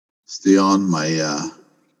 Stay on my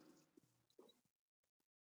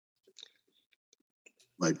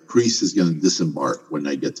my priest is going to disembark when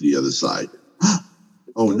I get to the other side.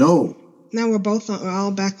 Oh no! Now we're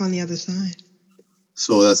all back on the other side.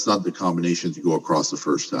 So that's not the combination to go across the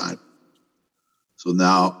first time. So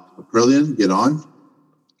now, Aprillian, get on,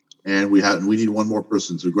 and we need one more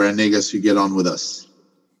person. So Grand Negus, you get on with us.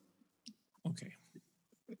 Okay.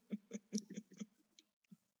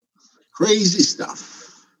 Crazy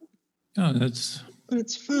stuff. Yeah, But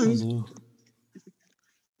it's fun.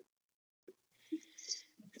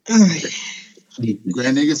 All right.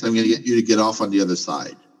 Grand Negus, I'm going to get you to get off on the other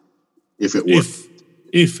side. If it works.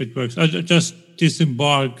 If it works. I just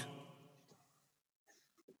disembark.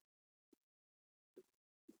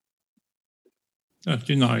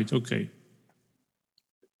 Denied. Okay.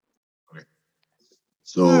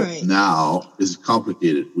 So now this is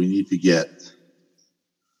complicated. We need to get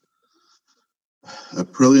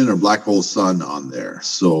Aprillian or Black Hole Sun on there.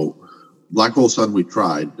 So Black Hole Sun we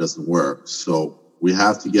tried, doesn't work. So we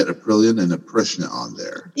have to get Aprillian and Aprishna on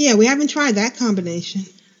there. Yeah, we haven't tried that combination.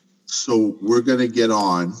 So we're going to get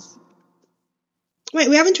on. Wait,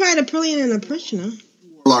 we haven't tried Aprillian and Aprishna.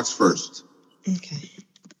 Warlocks first. Okay.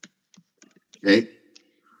 Okay.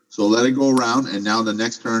 So let it go around, and now the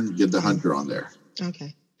next turn, get the hunter on there.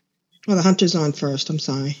 Okay. Well, the hunter's on first. I'm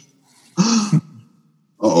sorry.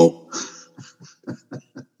 Uh-oh.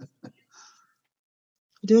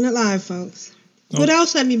 Doing it live, folks. What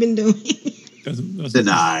else have you been doing?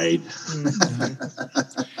 Denied.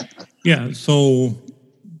 Yeah, so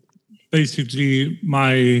basically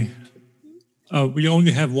we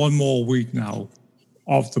only have one more week now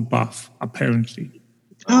of the buff, apparently.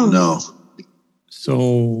 Oh, no.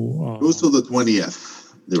 So... goes till the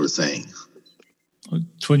 20th, they were saying.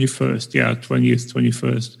 21st, yeah, 20th,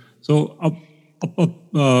 21st. So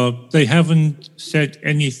they haven't said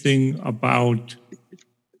anything about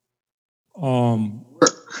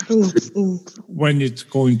when it's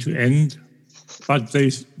going to end, but they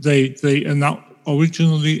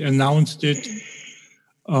originally announced it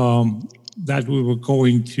that we were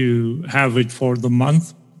going to have it for the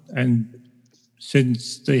month, and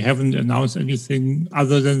since they haven't announced anything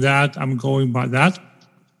other than that, I'm going by that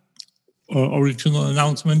original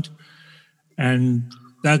announcement, and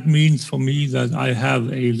that means for me that I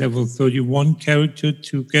have a level 31 character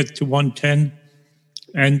to get to 110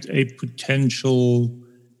 and a potential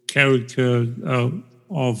character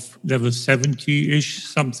of level 70-ish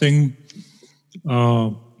something.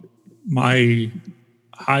 My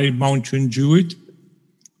High Mountain Druid.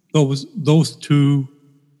 Those two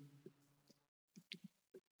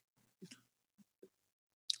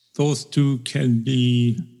can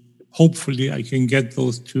be, hopefully I can get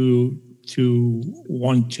those two to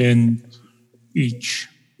 110 each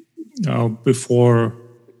before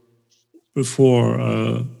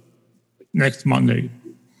next Monday.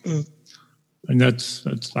 And that's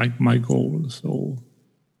like my goal. So,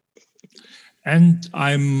 and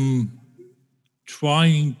I'm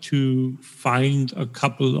trying to find a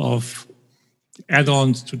couple of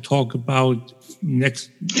add-ons to talk about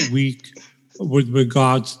next week with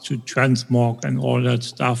regards to transmog and all that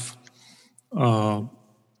stuff,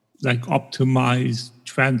 like optimize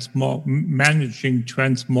transmog, managing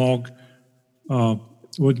transmog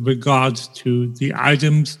with regards to the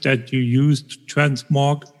items that you use to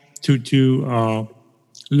transmog, to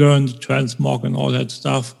learn the transmog and all that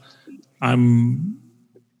stuff. I've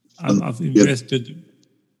invested.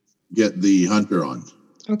 Get the hunter on.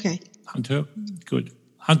 Okay. Hunter, good.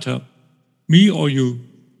 Hunter, me or you?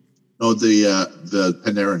 No, the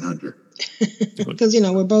Panarin hunter. Because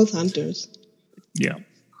we're both hunters. Yeah.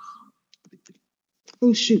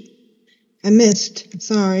 Oh shoot! I missed.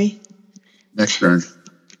 Sorry. Next turn.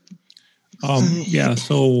 Yeah,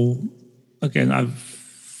 so again, I've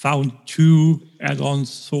found 2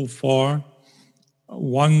 add-ons so far,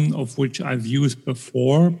 one of which I've used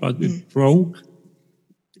before, but it broke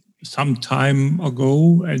some time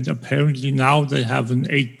ago, and apparently now they have an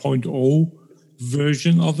 8.0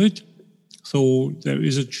 version of it. So there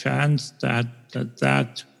is a chance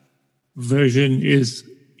that version is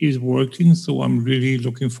working. So I'm really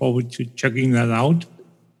looking forward to checking that out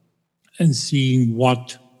and seeing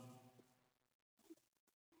what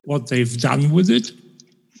they've done with it.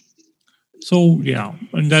 So yeah,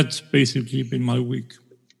 and that's basically been my week.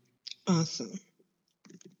 Awesome.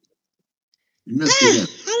 You missed again.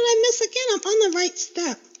 How did I miss again? I'm on the right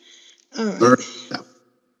step. All right. Third step.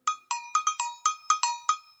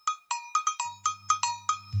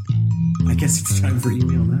 I guess it's time for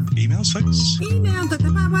email now. Email, folks? Email.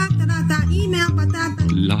 Email.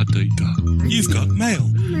 La data. You've got mail.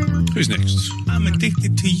 Who's next? I'm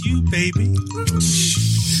addicted to you, baby.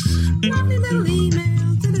 Lovely little email.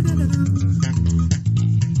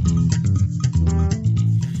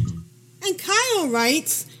 And Kyle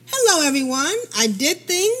writes, hello, everyone. I did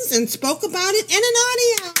things and spoke about it in an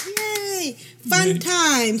audio. Yay. Fun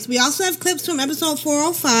times. We also have clips from episode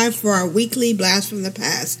 405 for our weekly blast from the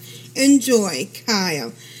past. Enjoy,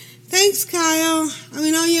 Kyle. Thanks, Kyle. I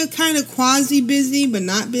know you're kind of quasi-busy, but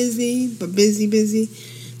not busy, but busy.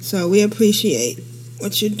 So we appreciate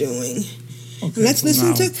what you're doing. Okay, let's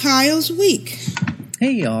listen to Kyle's week.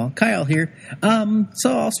 Hey, y'all. Kyle here.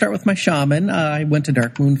 So I'll start with my shaman. I went to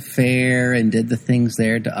Darkmoon Fair and did the things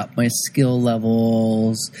there to up my skill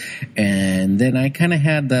levels. And then I kind of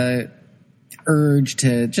had the urge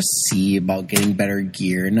to just see about getting better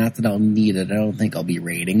gear. Not that I'll need it. I don't think I'll be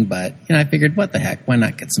raiding, but I figured, what the heck? Why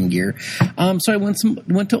not get some gear? So I went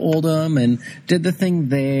to Oldham and did the thing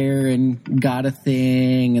there and got a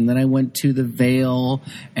thing. And then I went to the Vale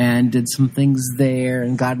and did some things there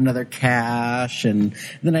and got another cache. And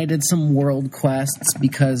then I did some world quests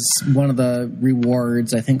because one of the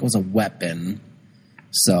rewards, I think, was a weapon.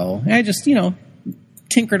 So I just,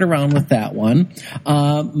 tinkered around with that one.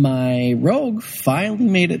 My rogue finally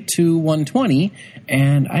made it to 120,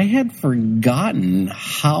 and I had forgotten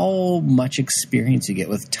how much experience you get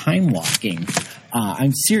with time walking.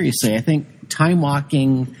 I'm seriously, I think time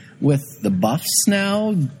walking with the buffs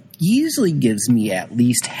now usually gives me at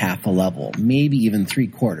least half a level, maybe even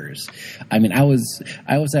 3/4. I mean, I was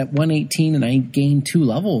at 118 and I gained 2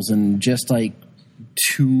 levels in just like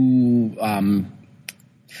 2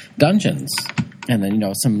 dungeons. And then,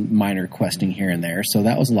 some minor questing here and there. So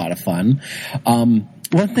that was a lot of fun. One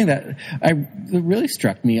thing that really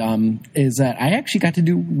struck me is that I actually got to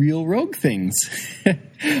do real rogue things.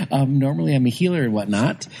 Normally I'm a healer and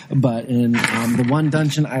whatnot. But in the one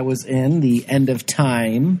dungeon I was in, the End of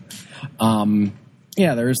Time,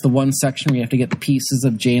 there's the one section where you have to get the pieces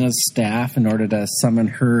of Jaina's staff in order to summon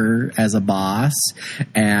her as a boss.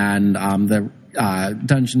 And the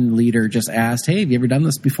dungeon leader just asked, hey, have you ever done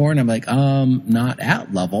this before? And I'm like, not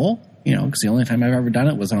at level, because the only time I've ever done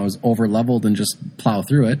it was when I was over leveled and just plow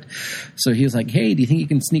through it. So he was like, hey, do you think you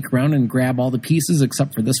can sneak around and grab all the pieces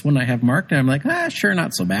except for this one I have marked? And I'm like, sure,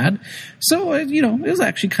 not so bad. So, it was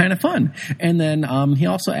actually kind of fun. And then he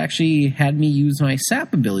also actually had me use my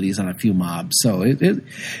sap abilities on a few mobs. So it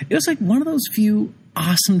was like one of those few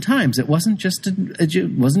awesome times. It wasn't just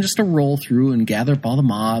a roll through and gather up all the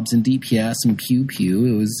mobs and DPS and pew.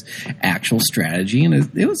 It was actual strategy, and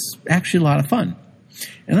it was actually a lot of fun.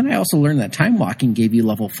 And then I also learned that time walking gave you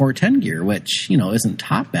level 410 gear, which isn't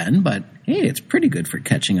top end, but hey, it's pretty good for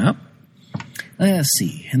catching up. Let's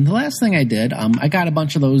see. And the last thing I did, I got a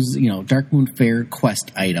bunch of those, Darkmoon Fair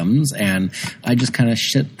quest items, and I just kind of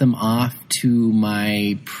shipped them off to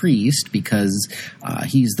my priest because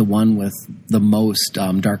he's the one with the most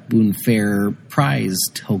Darkmoon Fair prize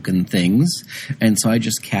token things. And so I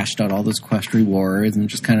just cashed out all those quest rewards and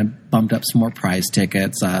just kind of bumped up some more prize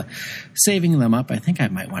tickets, saving them up. I think I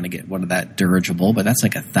might want to get one of that dirigible, but that's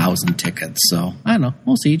like 1,000 tickets. So I don't know.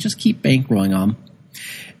 We'll see. Just keep bankrolling on.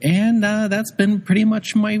 And that's been pretty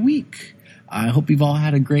much my week. I hope you've all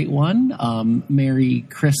had a great one. Merry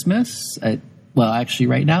Christmas. Well, actually,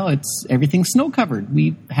 right now, everything's snow-covered.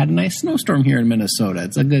 We had a nice snowstorm here in Minnesota.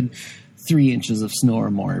 It's a good 3 inches of snow or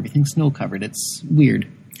more. Everything's snow-covered. It's weird.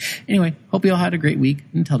 Anyway, hope you all had a great week.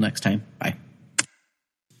 Until next time, bye.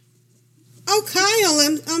 Oh,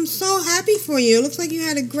 Kyle, I'm so happy for you. It looks like you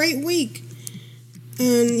had a great week.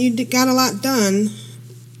 And you got a lot done.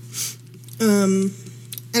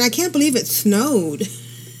 And I can't believe it snowed.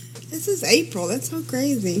 This is April. That's so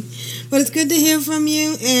crazy. But it's good to hear from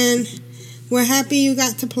you, and we're happy you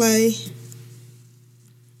got to play.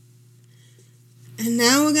 And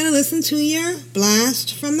now we're going to listen to your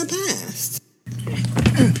blast from the past.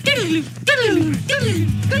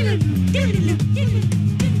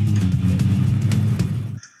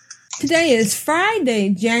 Today is Friday,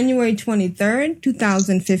 January 23rd,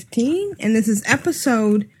 2015, and this is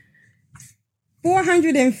episode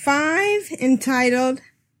 405, entitled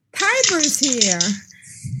Tiber's Here.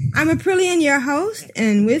 I'm Aprillian, your host,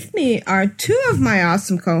 and with me are two of my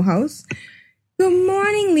awesome co-hosts. Good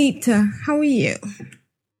morning, Lita. How are you?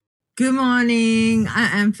 Good morning.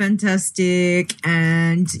 I am fantastic,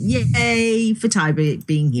 and yay for Tiber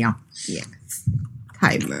being here. Yes,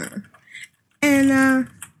 Tiber. And,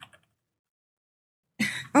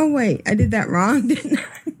 oh wait, I did that wrong, didn't I?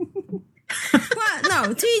 Well,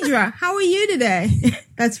 no, Tidra, how are you today?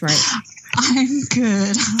 That's right. I'm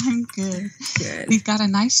good. Good. We've got a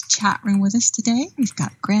nice chat room with us today. We've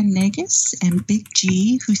got Grand Negus and Big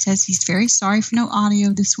G, who says he's very sorry for no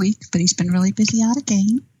audio this week, but he's been really busy out of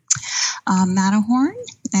game. Matterhorn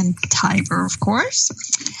and Tiber, of course,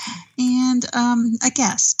 and a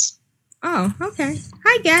guest. Oh, okay.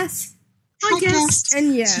 Hi, guest. Hi, guest.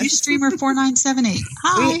 And yes, Ustreamer4978.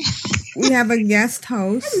 Hi. We have a guest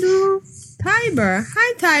host. Hello. Tiber.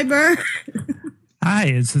 Hi, Tiber. Hi,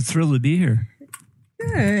 it's a thrill to be here.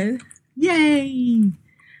 Good. Yay.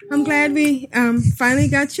 I'm glad we finally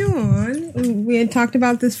got you on. We had talked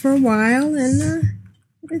about this for a while, and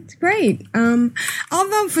it's great.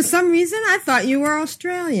 Although for some reason I thought you were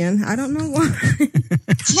Australian. I don't know why.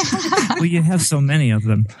 Well, you have so many of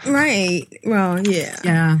them. Right. Well, yeah.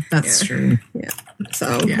 Yeah, that's true. Yeah.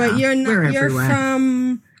 So, Yeah, but you're not. we're You're everywhere.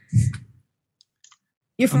 from.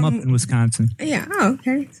 You're I'm from up in Wisconsin. Yeah. Oh,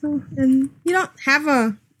 okay. So, and you don't have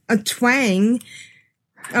a twang.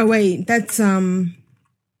 Oh wait, that's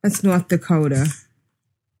North Dakota.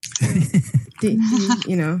 You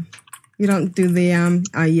don't do the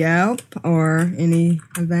a Yelp or any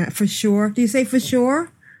of that for sure. Do you say for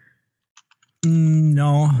sure?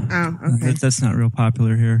 No. Oh, okay. That's not real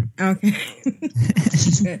popular here. Okay.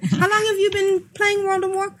 How long have you been playing World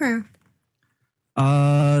of Warcraft?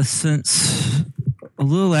 Since a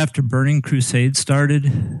little after Burning Crusade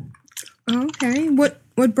started. Okay. What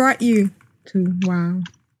brought you to WoW?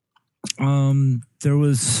 There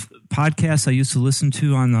was podcasts I used to listen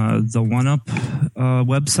to on the One Up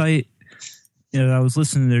website. I was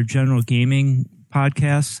listening to their general gaming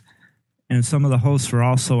podcasts, and some of the hosts were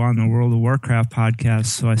also on the World of Warcraft podcast.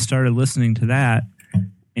 So I started listening to that.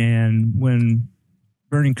 And when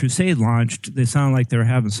Burning Crusade launched, they sounded like they were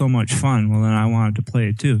having so much fun. Well, then I wanted to play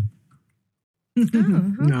it too. Oh,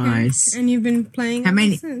 okay. Nice. And you've been playing How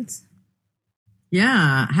many- since?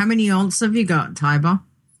 Yeah. How many alts have you got, Tiber?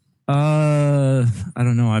 I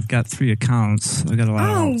don't know. I've got 3 accounts. I got a lot of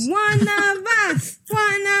Oh, alts. one of us.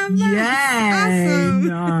 Yay. Awesome.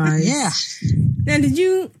 Nice. Yeah. Now,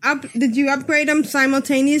 did you upgrade them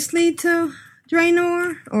simultaneously to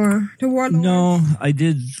Draenor or to Warlord? No, I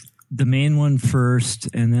did the main one first,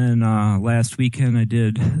 and then last weekend I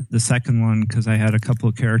did the second one because I had a couple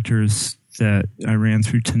of characters that I ran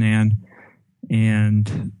through Tanan.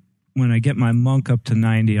 And when I get my monk up to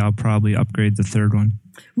 90, I'll probably upgrade the third one.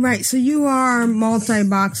 Right, so you are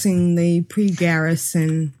multi-boxing the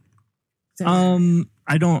pre-garrison.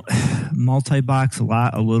 I don't multi-box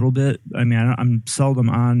a little bit. I mean, I'm seldom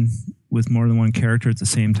on with more than one character at the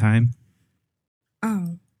same time.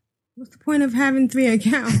 Oh, what's the point of having 3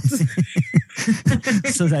 accounts?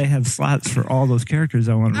 So that I have slots for all those characters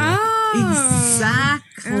I want to roll. Oh,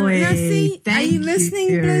 Exactly. Now see, are Thank you listening,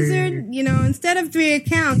 you. Blizzard? Instead of 3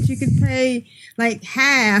 accounts, you could pay like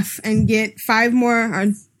half and get 5 more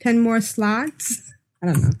or 10 more slots. I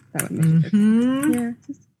don't know. That would make a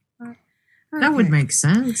difference. Yeah. That would make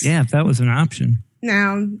sense. Yeah, if that was an option.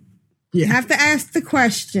 Now, you have to ask the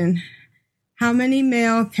question, how many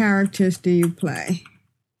male characters do you play?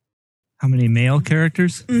 How many male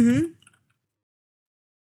characters? Mm-hmm.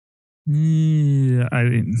 I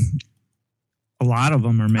mean, a lot of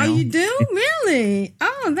them are male. Oh, you do? Really?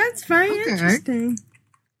 Oh, that's very interesting.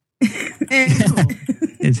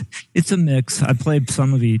 It's a mix. I played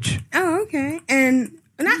some of each. Oh, okay. And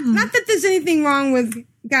not that there's anything wrong with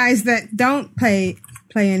guys that don't play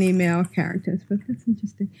any male characters, but that's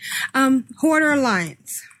interesting. Horde or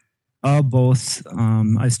Alliance? Both.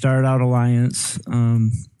 I started out Alliance.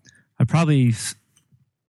 I probably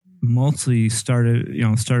mostly started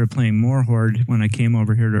playing more Horde when I came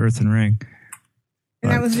over here to Earth and Ring.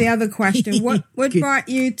 And that was the other question. What brought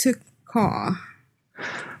you to Caw?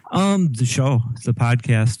 The show, the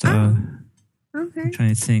podcast. Okay. I'm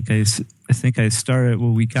trying to think. I think I started.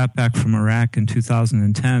 Well, we got back from Iraq in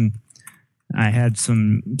 2010. I had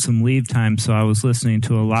some leave time, so I was listening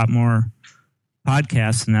to a lot more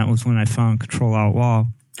podcast, and that was when I found Control Outlaw.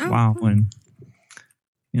 Wow. Cool. And,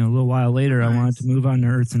 a little while later, I wanted to move on to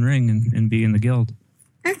Earth and Ring and be in the guild.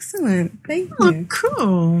 Excellent. Thank you. Oh,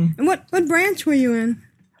 cool. And what branch were you in?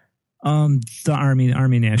 The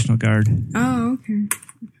Army National Guard. Oh, okay.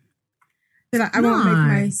 I won't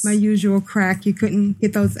make my usual crack. You couldn't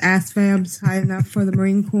get those ASVABs high enough for the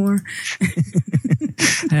Marine Corps.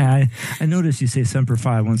 Yeah, I noticed you say Semper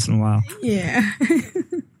Fi once in a while. Yeah.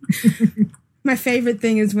 My favorite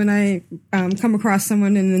thing is when I come across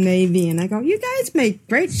someone in the Navy and I go, "You guys make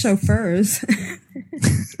great chauffeurs."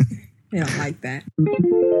 They don't like that.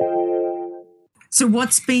 So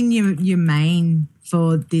what's been your main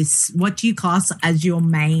for this? What do you class as your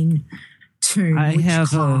main toon? I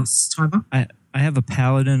have a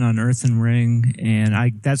Paladin on Earth and Ring,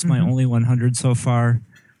 and that's my only 100 so far.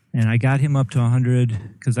 And I got him up to 100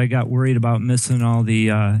 because I got worried about missing all the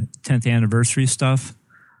 10th anniversary stuff.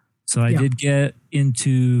 So I did get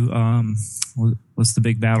into what's the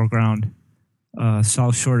big battleground?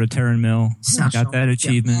 South Shore of Terran Mill. I got that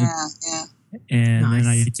achievement. Yeah. And then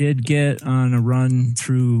I did get on a run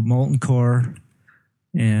through Molten Core.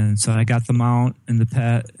 And so I got the mount and the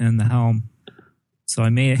pet and the helm. So I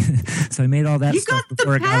made all that you stuff got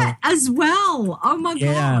before the I got pet as well. Oh my gosh.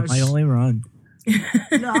 Yeah, my only run.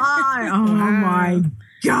 No. Oh my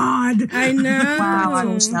God. I know. Wow,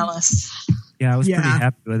 I'm jealous. Yeah, I was pretty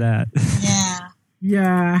happy with that.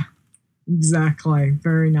 Yeah, exactly.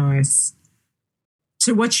 Very nice.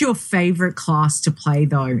 So what's your favorite class to play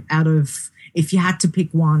though, out of, if you had to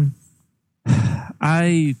pick one? And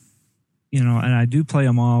I do play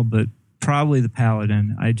them all, but probably the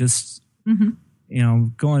Paladin. I just,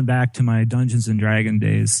 going back to my Dungeons and Dragon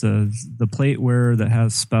days, the plate wearer that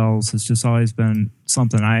has spells has just always been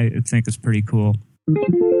something I think is pretty cool.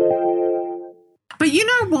 But you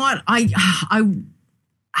know what? I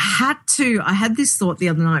had this thought the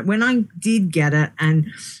other night when I did get it,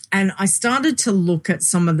 and I started to look at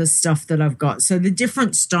some of the stuff that I've got. So the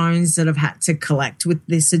different stones that I've had to collect with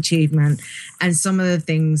this achievement, and some of the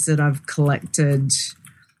things that I've collected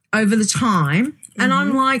over the time. And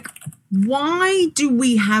I'm like, why do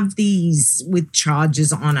we have these with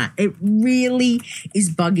charges on it? It really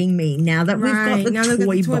is bugging me now that we've got the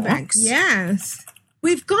toy box. Yes.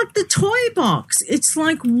 We've got the toy box. It's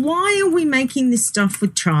like, why are we making this stuff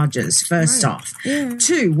with charges, first off? Yeah.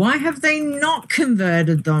 2, why have they not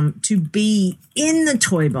converted them to be in the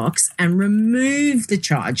toy box and remove the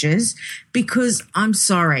charges? Because I'm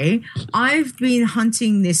sorry, I've been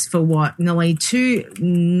hunting this for nearly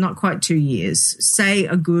not quite 2 years. Say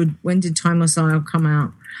when did Timeless Isle come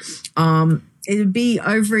out? It'll be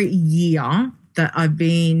over a year that I've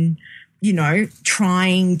been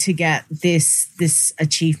trying to get this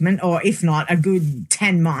achievement, or if not a good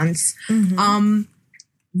 10 months,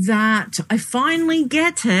 that I finally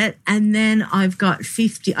get it. And then I've got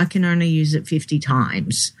 50, I can only use it 50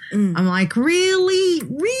 times. I'm like, really?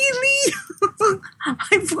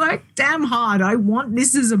 I've worked damn hard. I want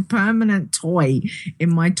this as a permanent toy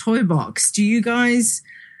in my toy box. Do you guys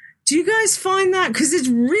find that? Because it's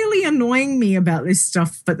really annoying me about this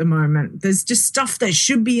stuff at the moment. There's just stuff that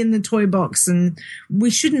should be in the toy box, and we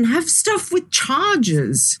shouldn't have stuff with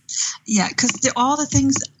charges. Yeah, because all the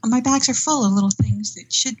things, my bags are full of little things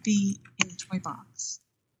that should be in the toy box,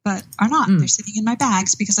 but are not. They're sitting in my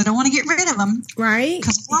bags because I don't want to get rid of them. Right.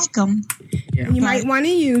 Because I like them. Yeah. You might want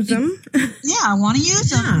to use them. Yeah, I want to use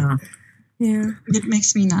them. Yeah. It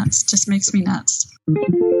makes me nuts. Just makes me nuts.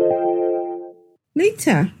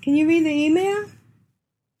 Lita, can you read the email?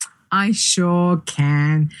 I sure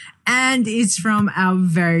can. And it's from our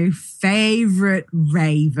very favorite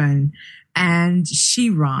Raven. And she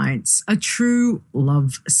writes, a true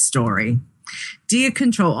love story. Dear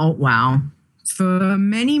Control Alt WoW, for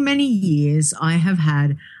many, many years, I have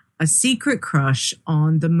had a secret crush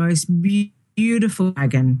on the most beautiful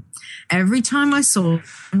dragon. Every time I saw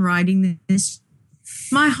him riding this,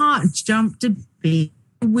 my heart jumped a beat.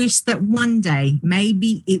 I wish that one day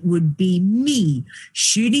maybe it would be me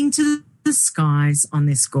shooting to the skies on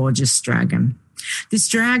this gorgeous dragon. This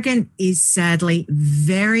dragon is sadly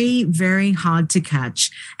very, very hard to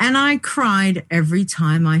catch, and I cried every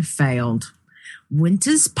time I failed.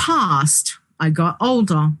 Winters passed, I got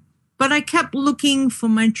older, but I kept looking for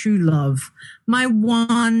my true love, my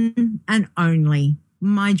one and only,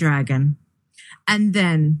 my dragon. And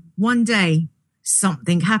then one day,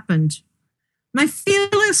 something happened. My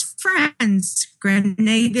fearless friends,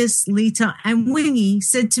 Grenadis, Lita, and Wingy,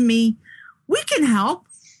 said to me, we can help.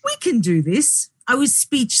 We can do this. I was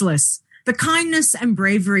speechless. The kindness and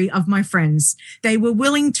bravery of my friends. They were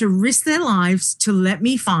willing to risk their lives to let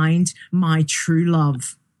me find my true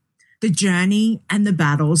love. The journey and the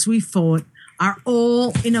battles we fought are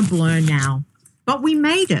all in a blur now, but we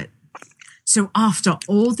made it. So after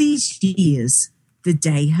all these years, the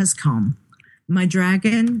day has come. My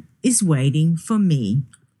dragon is waiting for me.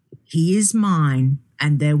 He is mine,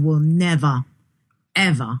 and there will never,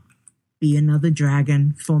 ever be another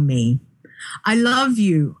dragon for me. I love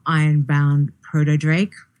you, Ironbound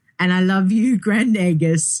Proto-Drake, and I love you, Grand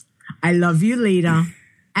Nagus. I love you, Leader,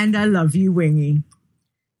 and I love you, Wingy.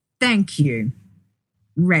 Thank you,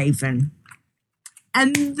 Raven.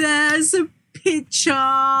 And there's a picture.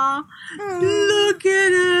 Look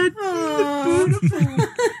at it. Beautiful.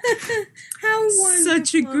 How wonderful.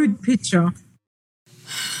 Such a good picture.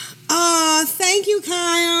 Thank you,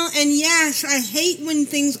 Kyle. And yes, I hate when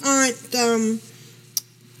things aren't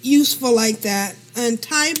useful like that. And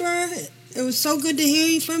Tiber, it was so good to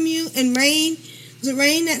hear from you. And Rain, was it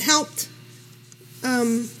Rain that helped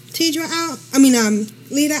Tidra out?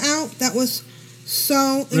 Lita out? That was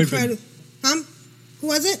so incredible. Who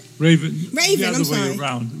was it? Raven. Raven, I'm sorry. Way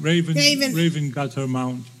around. Raven got her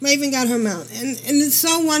mount. Raven got her mount. And it's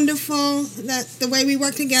so wonderful that the way we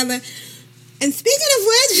work together. And speaking of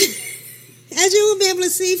which, as you will be able to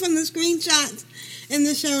see from the screenshots in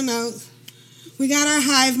the show notes, we got our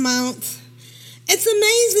hive mounts. It's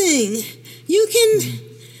amazing. You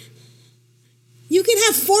can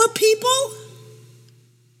have 4 people.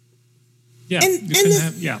 Yeah,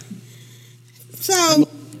 So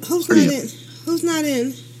who's not in? Who's not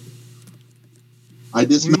in? I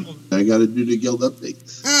got to do the guild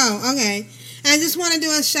updates. Oh, okay. I just want to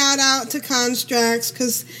do a shout out to Constructs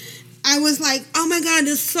because I was like, oh my God,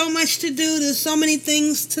 there's so much to do. There's so many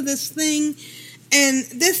things to this thing. And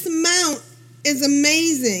this mount is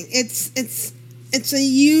amazing. It's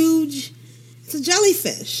a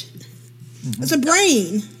jellyfish. Mm-hmm. It's a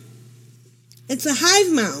brain. It's a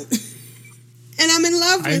hive mount. And I'm in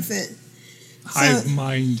love with it. Hive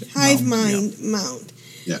mind mount.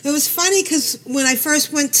 Yeah. It was funny because when I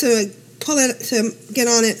first went to get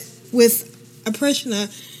on it with a parishioner,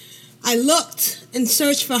 I looked and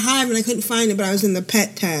searched for hive and I couldn't find it, but I was in the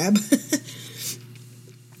pet tab.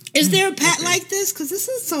 Is there a pet like this? Because this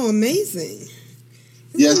is so amazing.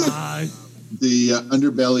 Yes, the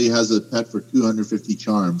underbelly has a pet for 250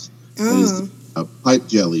 charms. Oh. A pipe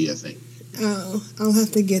jelly, I think. Oh, I'll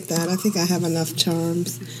have to get that. I think I have enough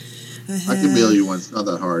charms. I can mail you one. It's not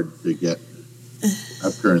that hard to get. I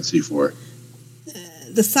have currency for it.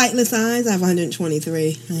 The Sightless Eyes, I have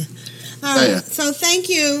 123. All right. So thank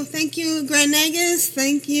you, Grand Nagus.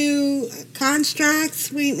 Thank you,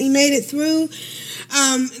 Constructs. We made it through.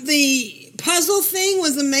 The puzzle thing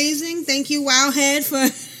was amazing. Thank you, Wowhead, for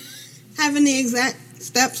having the exact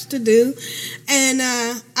steps to do. And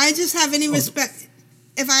I just have any respect.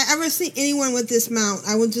 If I ever see anyone with this mount,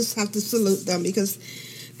 I would just have to salute them because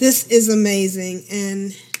this is amazing.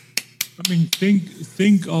 And I mean,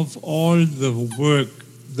 think of all the work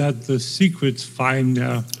that the Secrets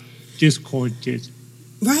Finder Discord did.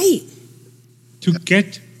 Right. To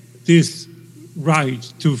get this right,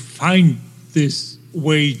 to find this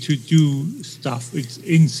way to do stuff, it's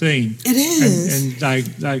insane. It is. And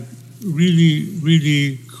like really,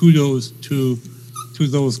 really kudos to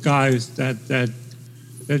those guys that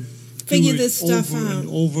figure this stuff over out and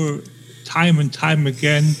over, time and time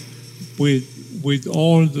again, with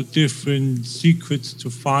all the different secrets to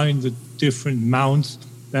find the different mounts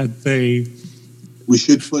that they. We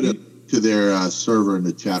should put it to their server in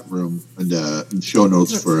the chat room and show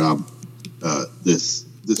notes for this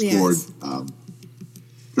board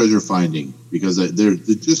treasure finding, because they're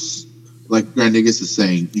just like Grand Nagus is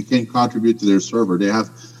saying, you can contribute to their server. They have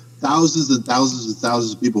thousands and thousands and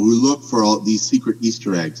thousands of people who look for all these secret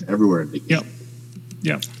Easter eggs everywhere in the game.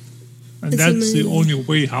 Yep. And that's amazing. The only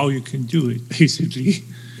way how you can do it, basically.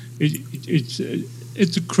 It's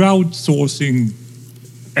a crowdsourcing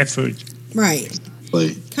effort. Right.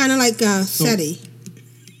 Kind of like SETI.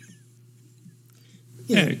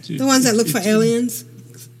 The ones that look for aliens.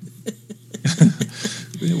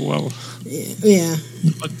 Well. Yeah.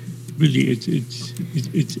 But really,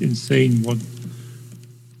 it's insane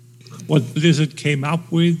what Blizzard came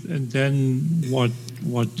up with, and then what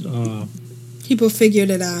people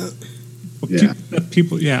figured it out.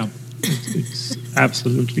 It's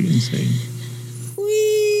absolutely insane.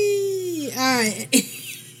 Whee! All right.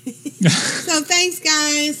 So thanks,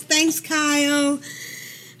 guys. Thanks, Kyle.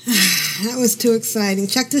 That was too exciting.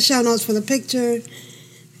 Check the show notes for the picture.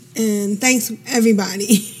 And thanks,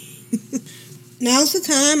 everybody. Now's the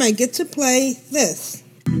time I get to play this.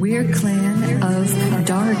 We're clan of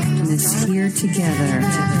darkness here together.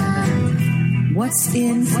 What's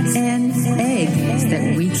in an egg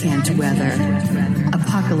that we can't weather? A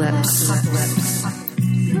apocalypse.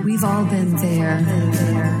 We've all been there.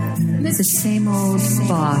 It's the same old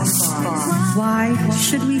boss. Why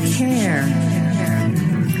should we care?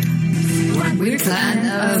 We're clan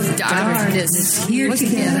of darkness here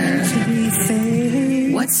together.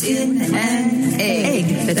 What's in an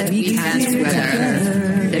egg that we can't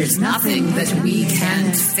weather? There's nothing that we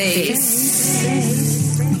can't face.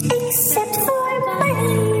 Except for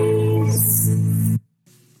bunnies.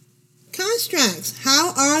 Constructs.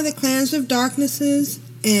 How are the clans of darknesses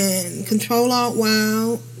and Ctrl Alt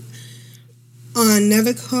WoW on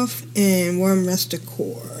Nevercuff and Wormrest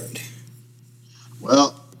Accord?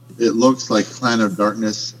 Well, it looks like Clan of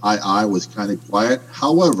Darkness II was kind of quiet.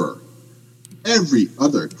 However, every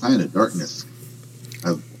other Clan of Darkness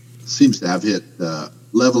seems to have hit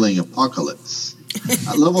leveling apocalypse.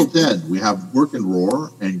 At level 10, we have Work and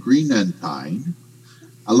Roar and Green Entine.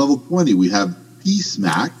 At level 20, we have Peace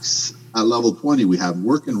Max. At level 20, we have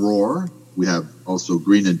Work and Roar. We have also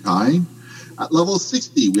Green Entine. At level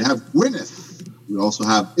 60, we have Gwyneth. We also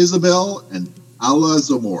have Isabel and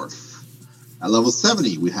Alazomorph. At level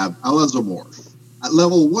 70, we have Alazomorph. At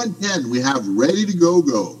level 110, we have Ready to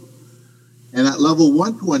Go. And at level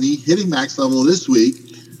 120, hitting max level this week,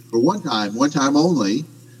 for one time only,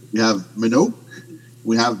 we have Minoke.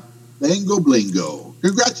 We have Bango Blingo.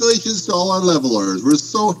 Congratulations to all our levelers. We're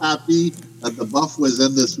so happy that the buff was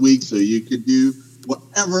in this week so you could do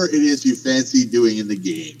whatever it is you fancy doing in the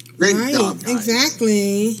game. Great job, guys.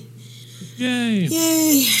 Exactly. Yay.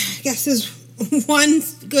 I guess there's one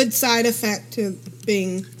good side effect to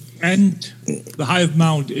being... And the Hive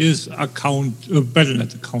Mount is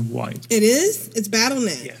BattleNet account-wide. It is? It's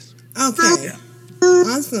BattleNet? Yes. Okay. Yeah.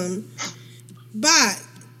 Awesome. But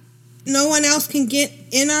no one else can get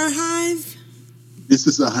in our hive? This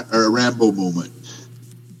is a Rambo moment.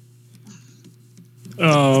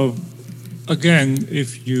 Again,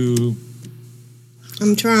 if you...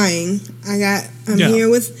 I'm trying. I'm here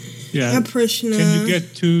with a Prishna.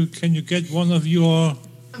 Can you get one of your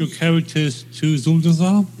characters to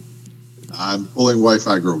Zuldazar? I'm pulling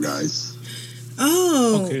Wi-Fi Grow, guys.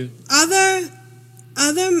 Oh. Okay.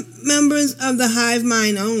 Other members of the hive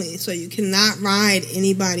mind only, so you cannot ride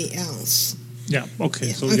anybody else. Yeah, okay.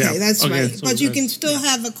 Yeah, So okay, that's right. So but you can still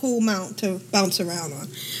have a cool mount to bounce around on.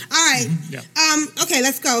 All right. Okay,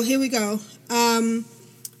 let's go. Here we go.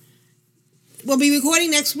 We'll be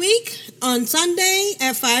recording next week on Sunday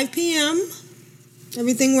at 5 p.m.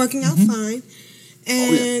 Everything working out fine.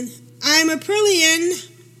 And I'm Aprillian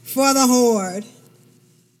for the Horde.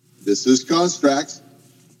 This is Constrax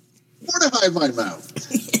for the Hive Mind Mount.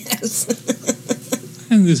 Yes.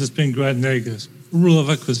 And this has been Grand Negus. Rule of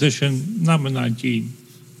Acquisition number 19.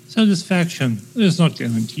 Satisfaction is not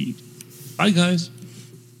guaranteed. Bye, guys.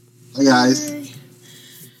 Bye, guys.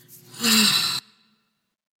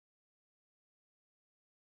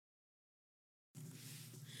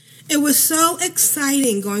 It was so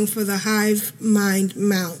exciting going for the Hive Mind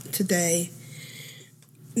Mount today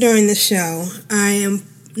during the show. I am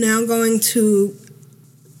now going to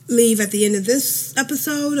leave at the end of this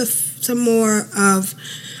episode of some more of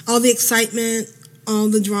all the excitement, all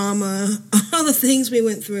the drama, all the things we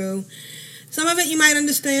went through. Some of it you might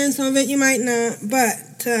understand, some of it you might not.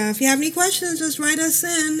 But if you have any questions, just write us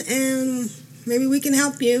in and maybe we can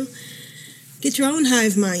help you get your own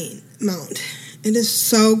Hive Mind mount. It is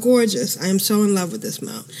so gorgeous. I am so in love with this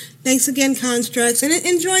mount. Thanks again, Constructs, and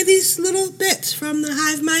enjoy these little bits from the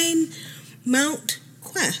Hive Mind mount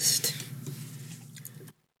quest.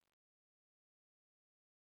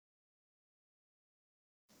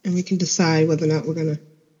 And we can decide whether or not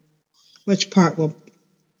which part we'll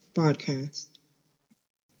broadcast.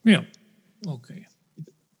 Yeah. Okay.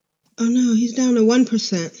 Oh no, he's down to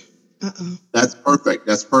 1%. Uh-oh. That's perfect.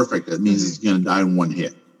 That means he's going to die in one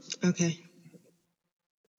hit. Okay.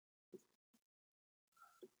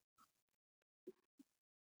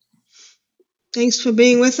 Thanks for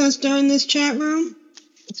being with us during this chat room.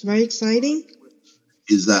 It's very exciting.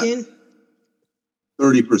 Is that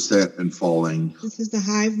 30% and falling? This is the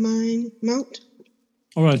Hive Mind mount.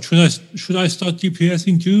 All right. Should I start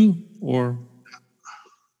DPSing too, or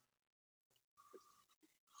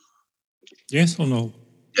yes or no?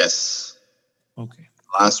 Yes. Okay.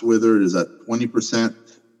 Last Withered is at 20%.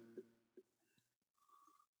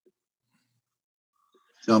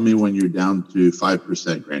 Tell me when you're down to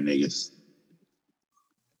 5%, Grand Negus.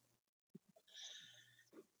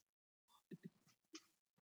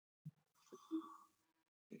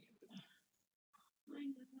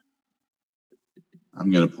 I'm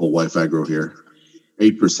going to pull Wi-Fi Grow here.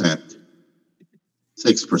 8%.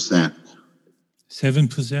 6%.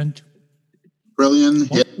 7%.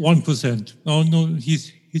 Brilliant hit. 1%. No,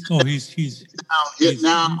 he's Hit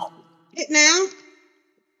now. Hit now?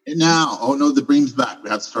 Hit now. Oh no, the beam's back. We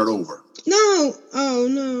have to start over. No. Oh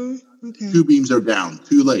no. Okay. 2 beams are down.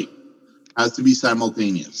 Too late. Has to be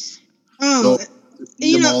simultaneous. Oh, so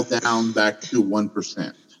them all down back to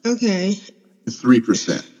 1%. Okay.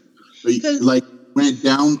 3%. But like went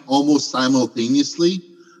down almost simultaneously,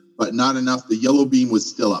 but not enough. The yellow beam was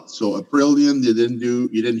still up. So Aprillian, you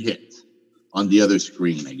didn't hit on the other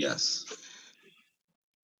screen, I guess.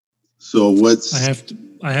 So what's I have to.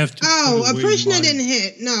 Oh, Aprishna didn't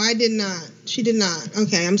hit. No, I did not. She did not.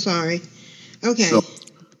 Okay, I'm sorry. Okay. So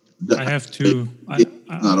I have to.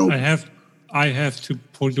 I have to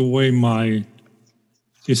put away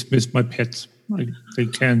dismiss my pets. They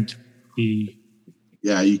can't be.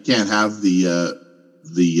 Yeah, you can't have the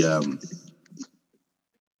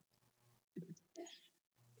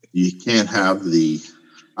you can't have the.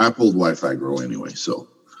 I pulled Wi-Fi Grow anyway, so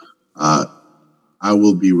I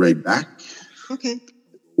will be right back. Okay.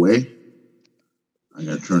 Away. I'm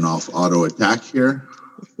gonna turn off auto attack here.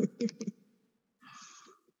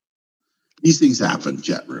 These things happen,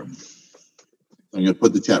 chat room. I'm gonna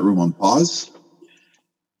put the chat room on pause.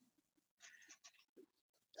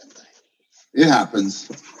 It happens.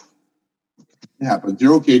 It happens.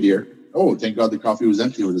 You're okay, dear. Oh, thank God the coffee was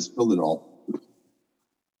empty. I would have spilled it all.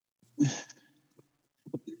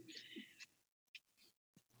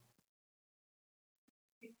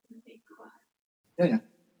 Yeah.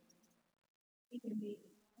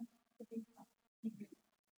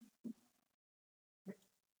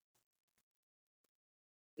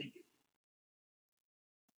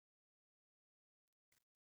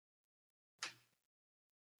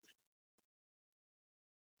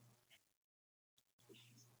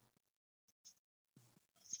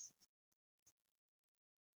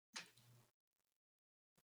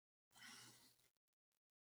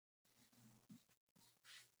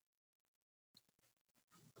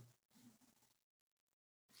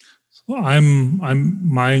 So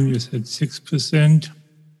mine is at 6%,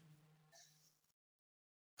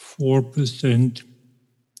 4%,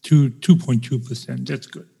 2.2%. That's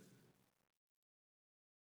good.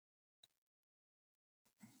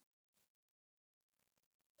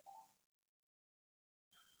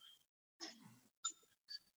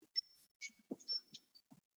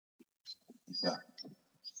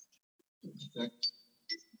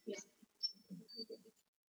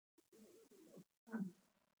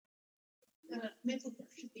 Mental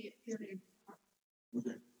should be a period.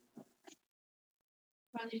 Okay.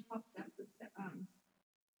 Finally popped up with the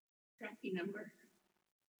tracking number.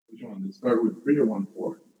 Which one? It start with 3 or 1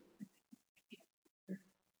 4?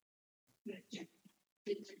 Okay.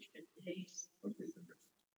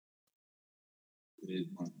 It is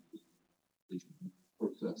one.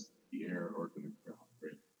 Process the air or the ground.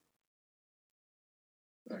 Right.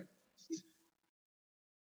 Back.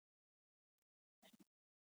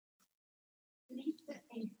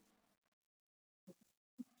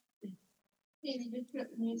 They just put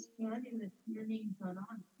nice card and your name's not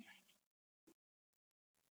on.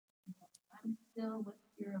 I'm still with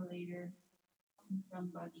your later from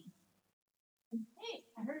somebody. Hey,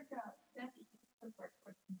 I heard Stephanie put that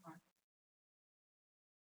question mark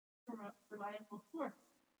from a reliable source.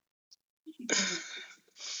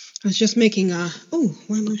 I was just making a. Oh,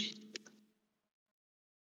 why am I?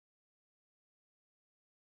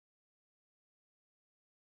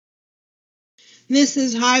 This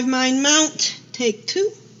is Hive Mind Mount, take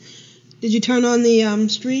 2. Did you turn on the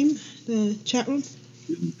stream, the chat room?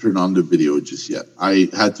 Didn't turn on the video just yet. I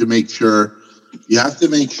had to make sure. You have to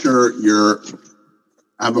make sure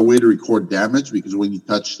have a way to record damage, because when you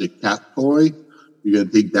touch the cat toy, you're going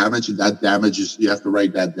to take damage, and that damage you have to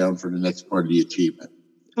write that down for the next part of the achievement.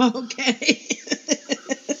 Okay.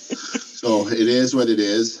 So it is what it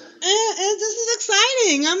is. This is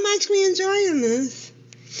exciting. I'm actually enjoying this.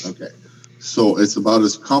 Okay. So it's about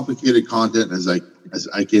as complicated content as I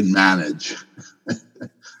can manage.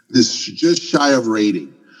 This is just shy of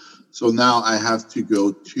rating. So now I have to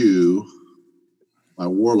go to my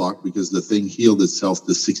Warlock, because the thing healed itself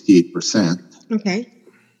to 68%. Okay.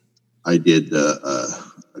 I did a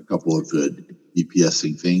couple of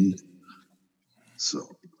DPSing things.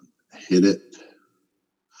 So hit it.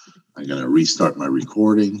 I'm going to restart my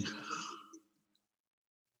recording.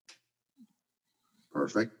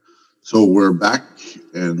 Perfect. So we're back,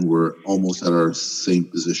 and we're almost at our same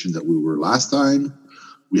position that we were last time.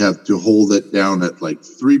 We have to hold it down at like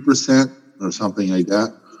 3% or something like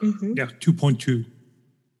that. Mm-hmm. Yeah, 2.2.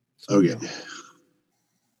 Okay. Yeah.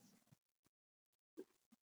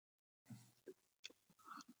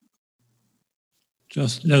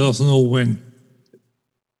 Just let us know when.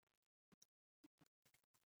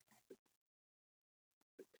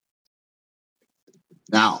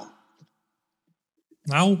 Now.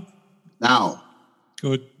 Now.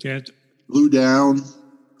 Good. Dead. Blue down.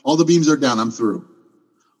 All the beams are down. I'm through.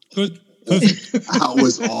 Good. Perfect. That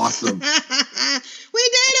was awesome. We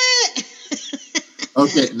did it!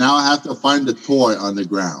 Okay, now I have to find a toy on the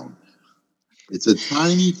ground. It's a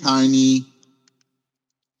tiny, tiny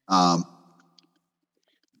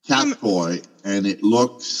cat toy, and it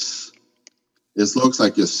looks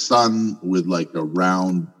like a sun with like a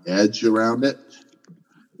round edge around it.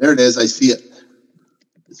 There it is. I see it.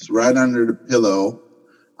 It's right under the pillow.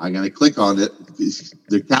 I'm going to click on it.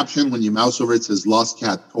 The caption, when you mouse over it, says Lost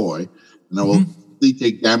Cat Toy, and I will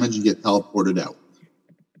take damage and get teleported out.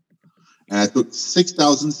 And I took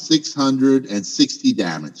 6,660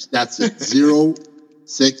 damage. That's it.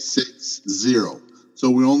 0660. So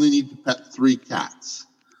we only need to pet 3 cats.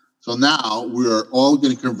 So now we're all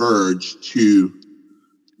going to converge to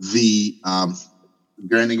the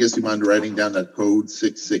Granny, I guess you mind writing down that code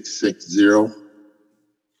 6660.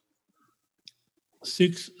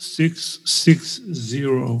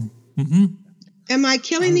 6660. Am I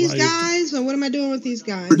killing these guys, or what am I doing with these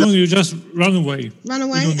guys? No, you just run away. Run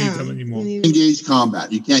away? You don't need them anymore. Engage combat.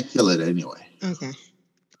 You can't kill it anyway. Okay.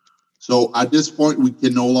 So at this point, we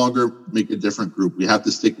can no longer make a different group. We have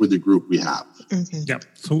to stick with the group we have. Okay. Yep.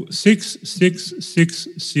 So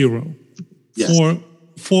 6660. Yes.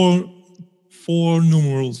 Four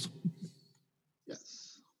numerals.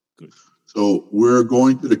 Yes. Good. So we're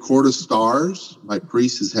going to the Court of Stars. My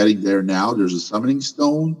priest is heading there now. There's a summoning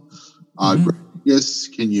stone. Yes,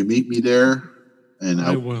 can you meet me there? And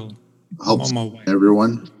I will. Help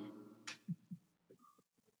everyone.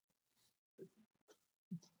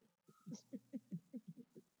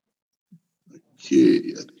 Okay,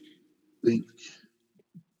 I think.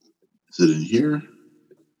 Is it in here?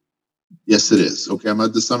 Yes, it is. Okay, I'm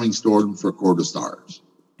at the summoning stone for Court of Stars.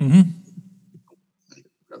 I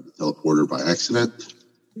grabbed the teleporter by accident.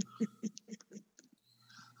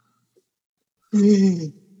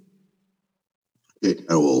 Okay,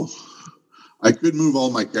 I could move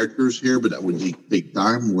all my characters here, but that would take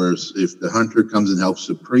time. Whereas if the hunter comes and helps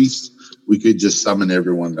the priest, we could just summon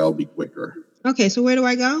everyone. That'll be quicker. Okay, so where do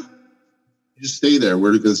I go? You just stay there.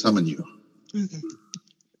 We're going to summon you. Okay.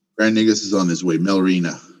 Grand Negus is on his way.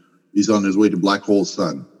 Melrina. He's on his way to Black Hole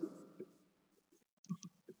Sun.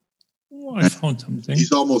 Oh, I found something.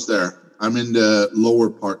 He's almost there. I'm in the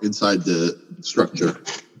lower part inside the structure.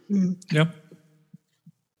 Yep.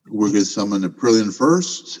 We're going to summon a Aprillian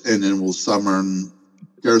first, and then we'll summon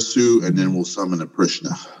Karasu, and then we'll summon a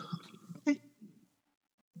Prishna.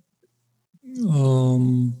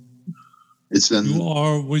 It's in you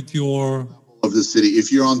are with your of the city.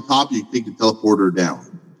 If you're on top, you take the teleporter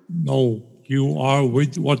down. No, you are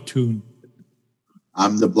with what tune?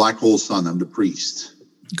 I'm the Black Hole Sun. I'm the priest.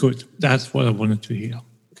 Good. That's what I wanted to hear.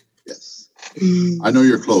 Yes. I know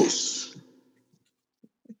you're close.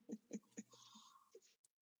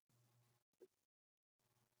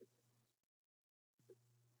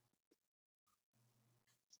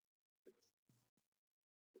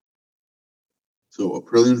 So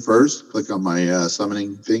Aprillian first, click on my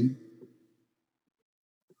summoning thing.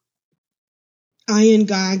 Iron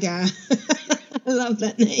Gaga. I love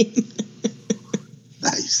that name.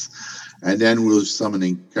 Nice. And then we're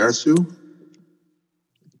summoning Karasu.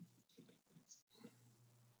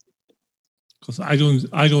 Because I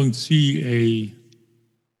don't see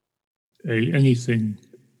a anything.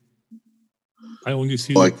 I only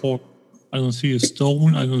see a pork. I don't see a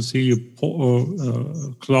stone. I don't see a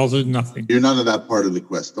closet. Nothing. You're none of that part of the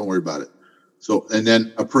quest. Don't worry about it. So, and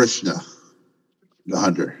then Aprishna, the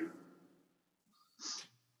hunter.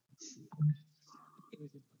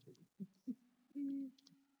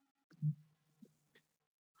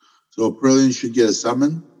 So Aprillian should get a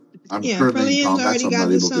summon. I'm currently in combat, so I'm not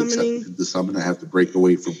able to accept the summon. I have to break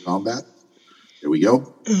away from combat. There we go.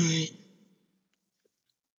 All right.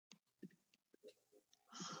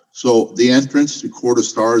 So the entrance to Court of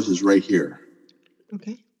Stars is right here.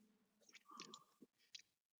 Okay.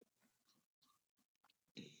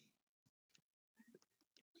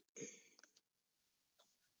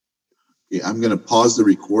 Okay, I'm going to pause the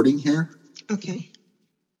recording here. Okay.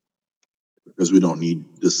 Because we don't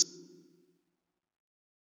need this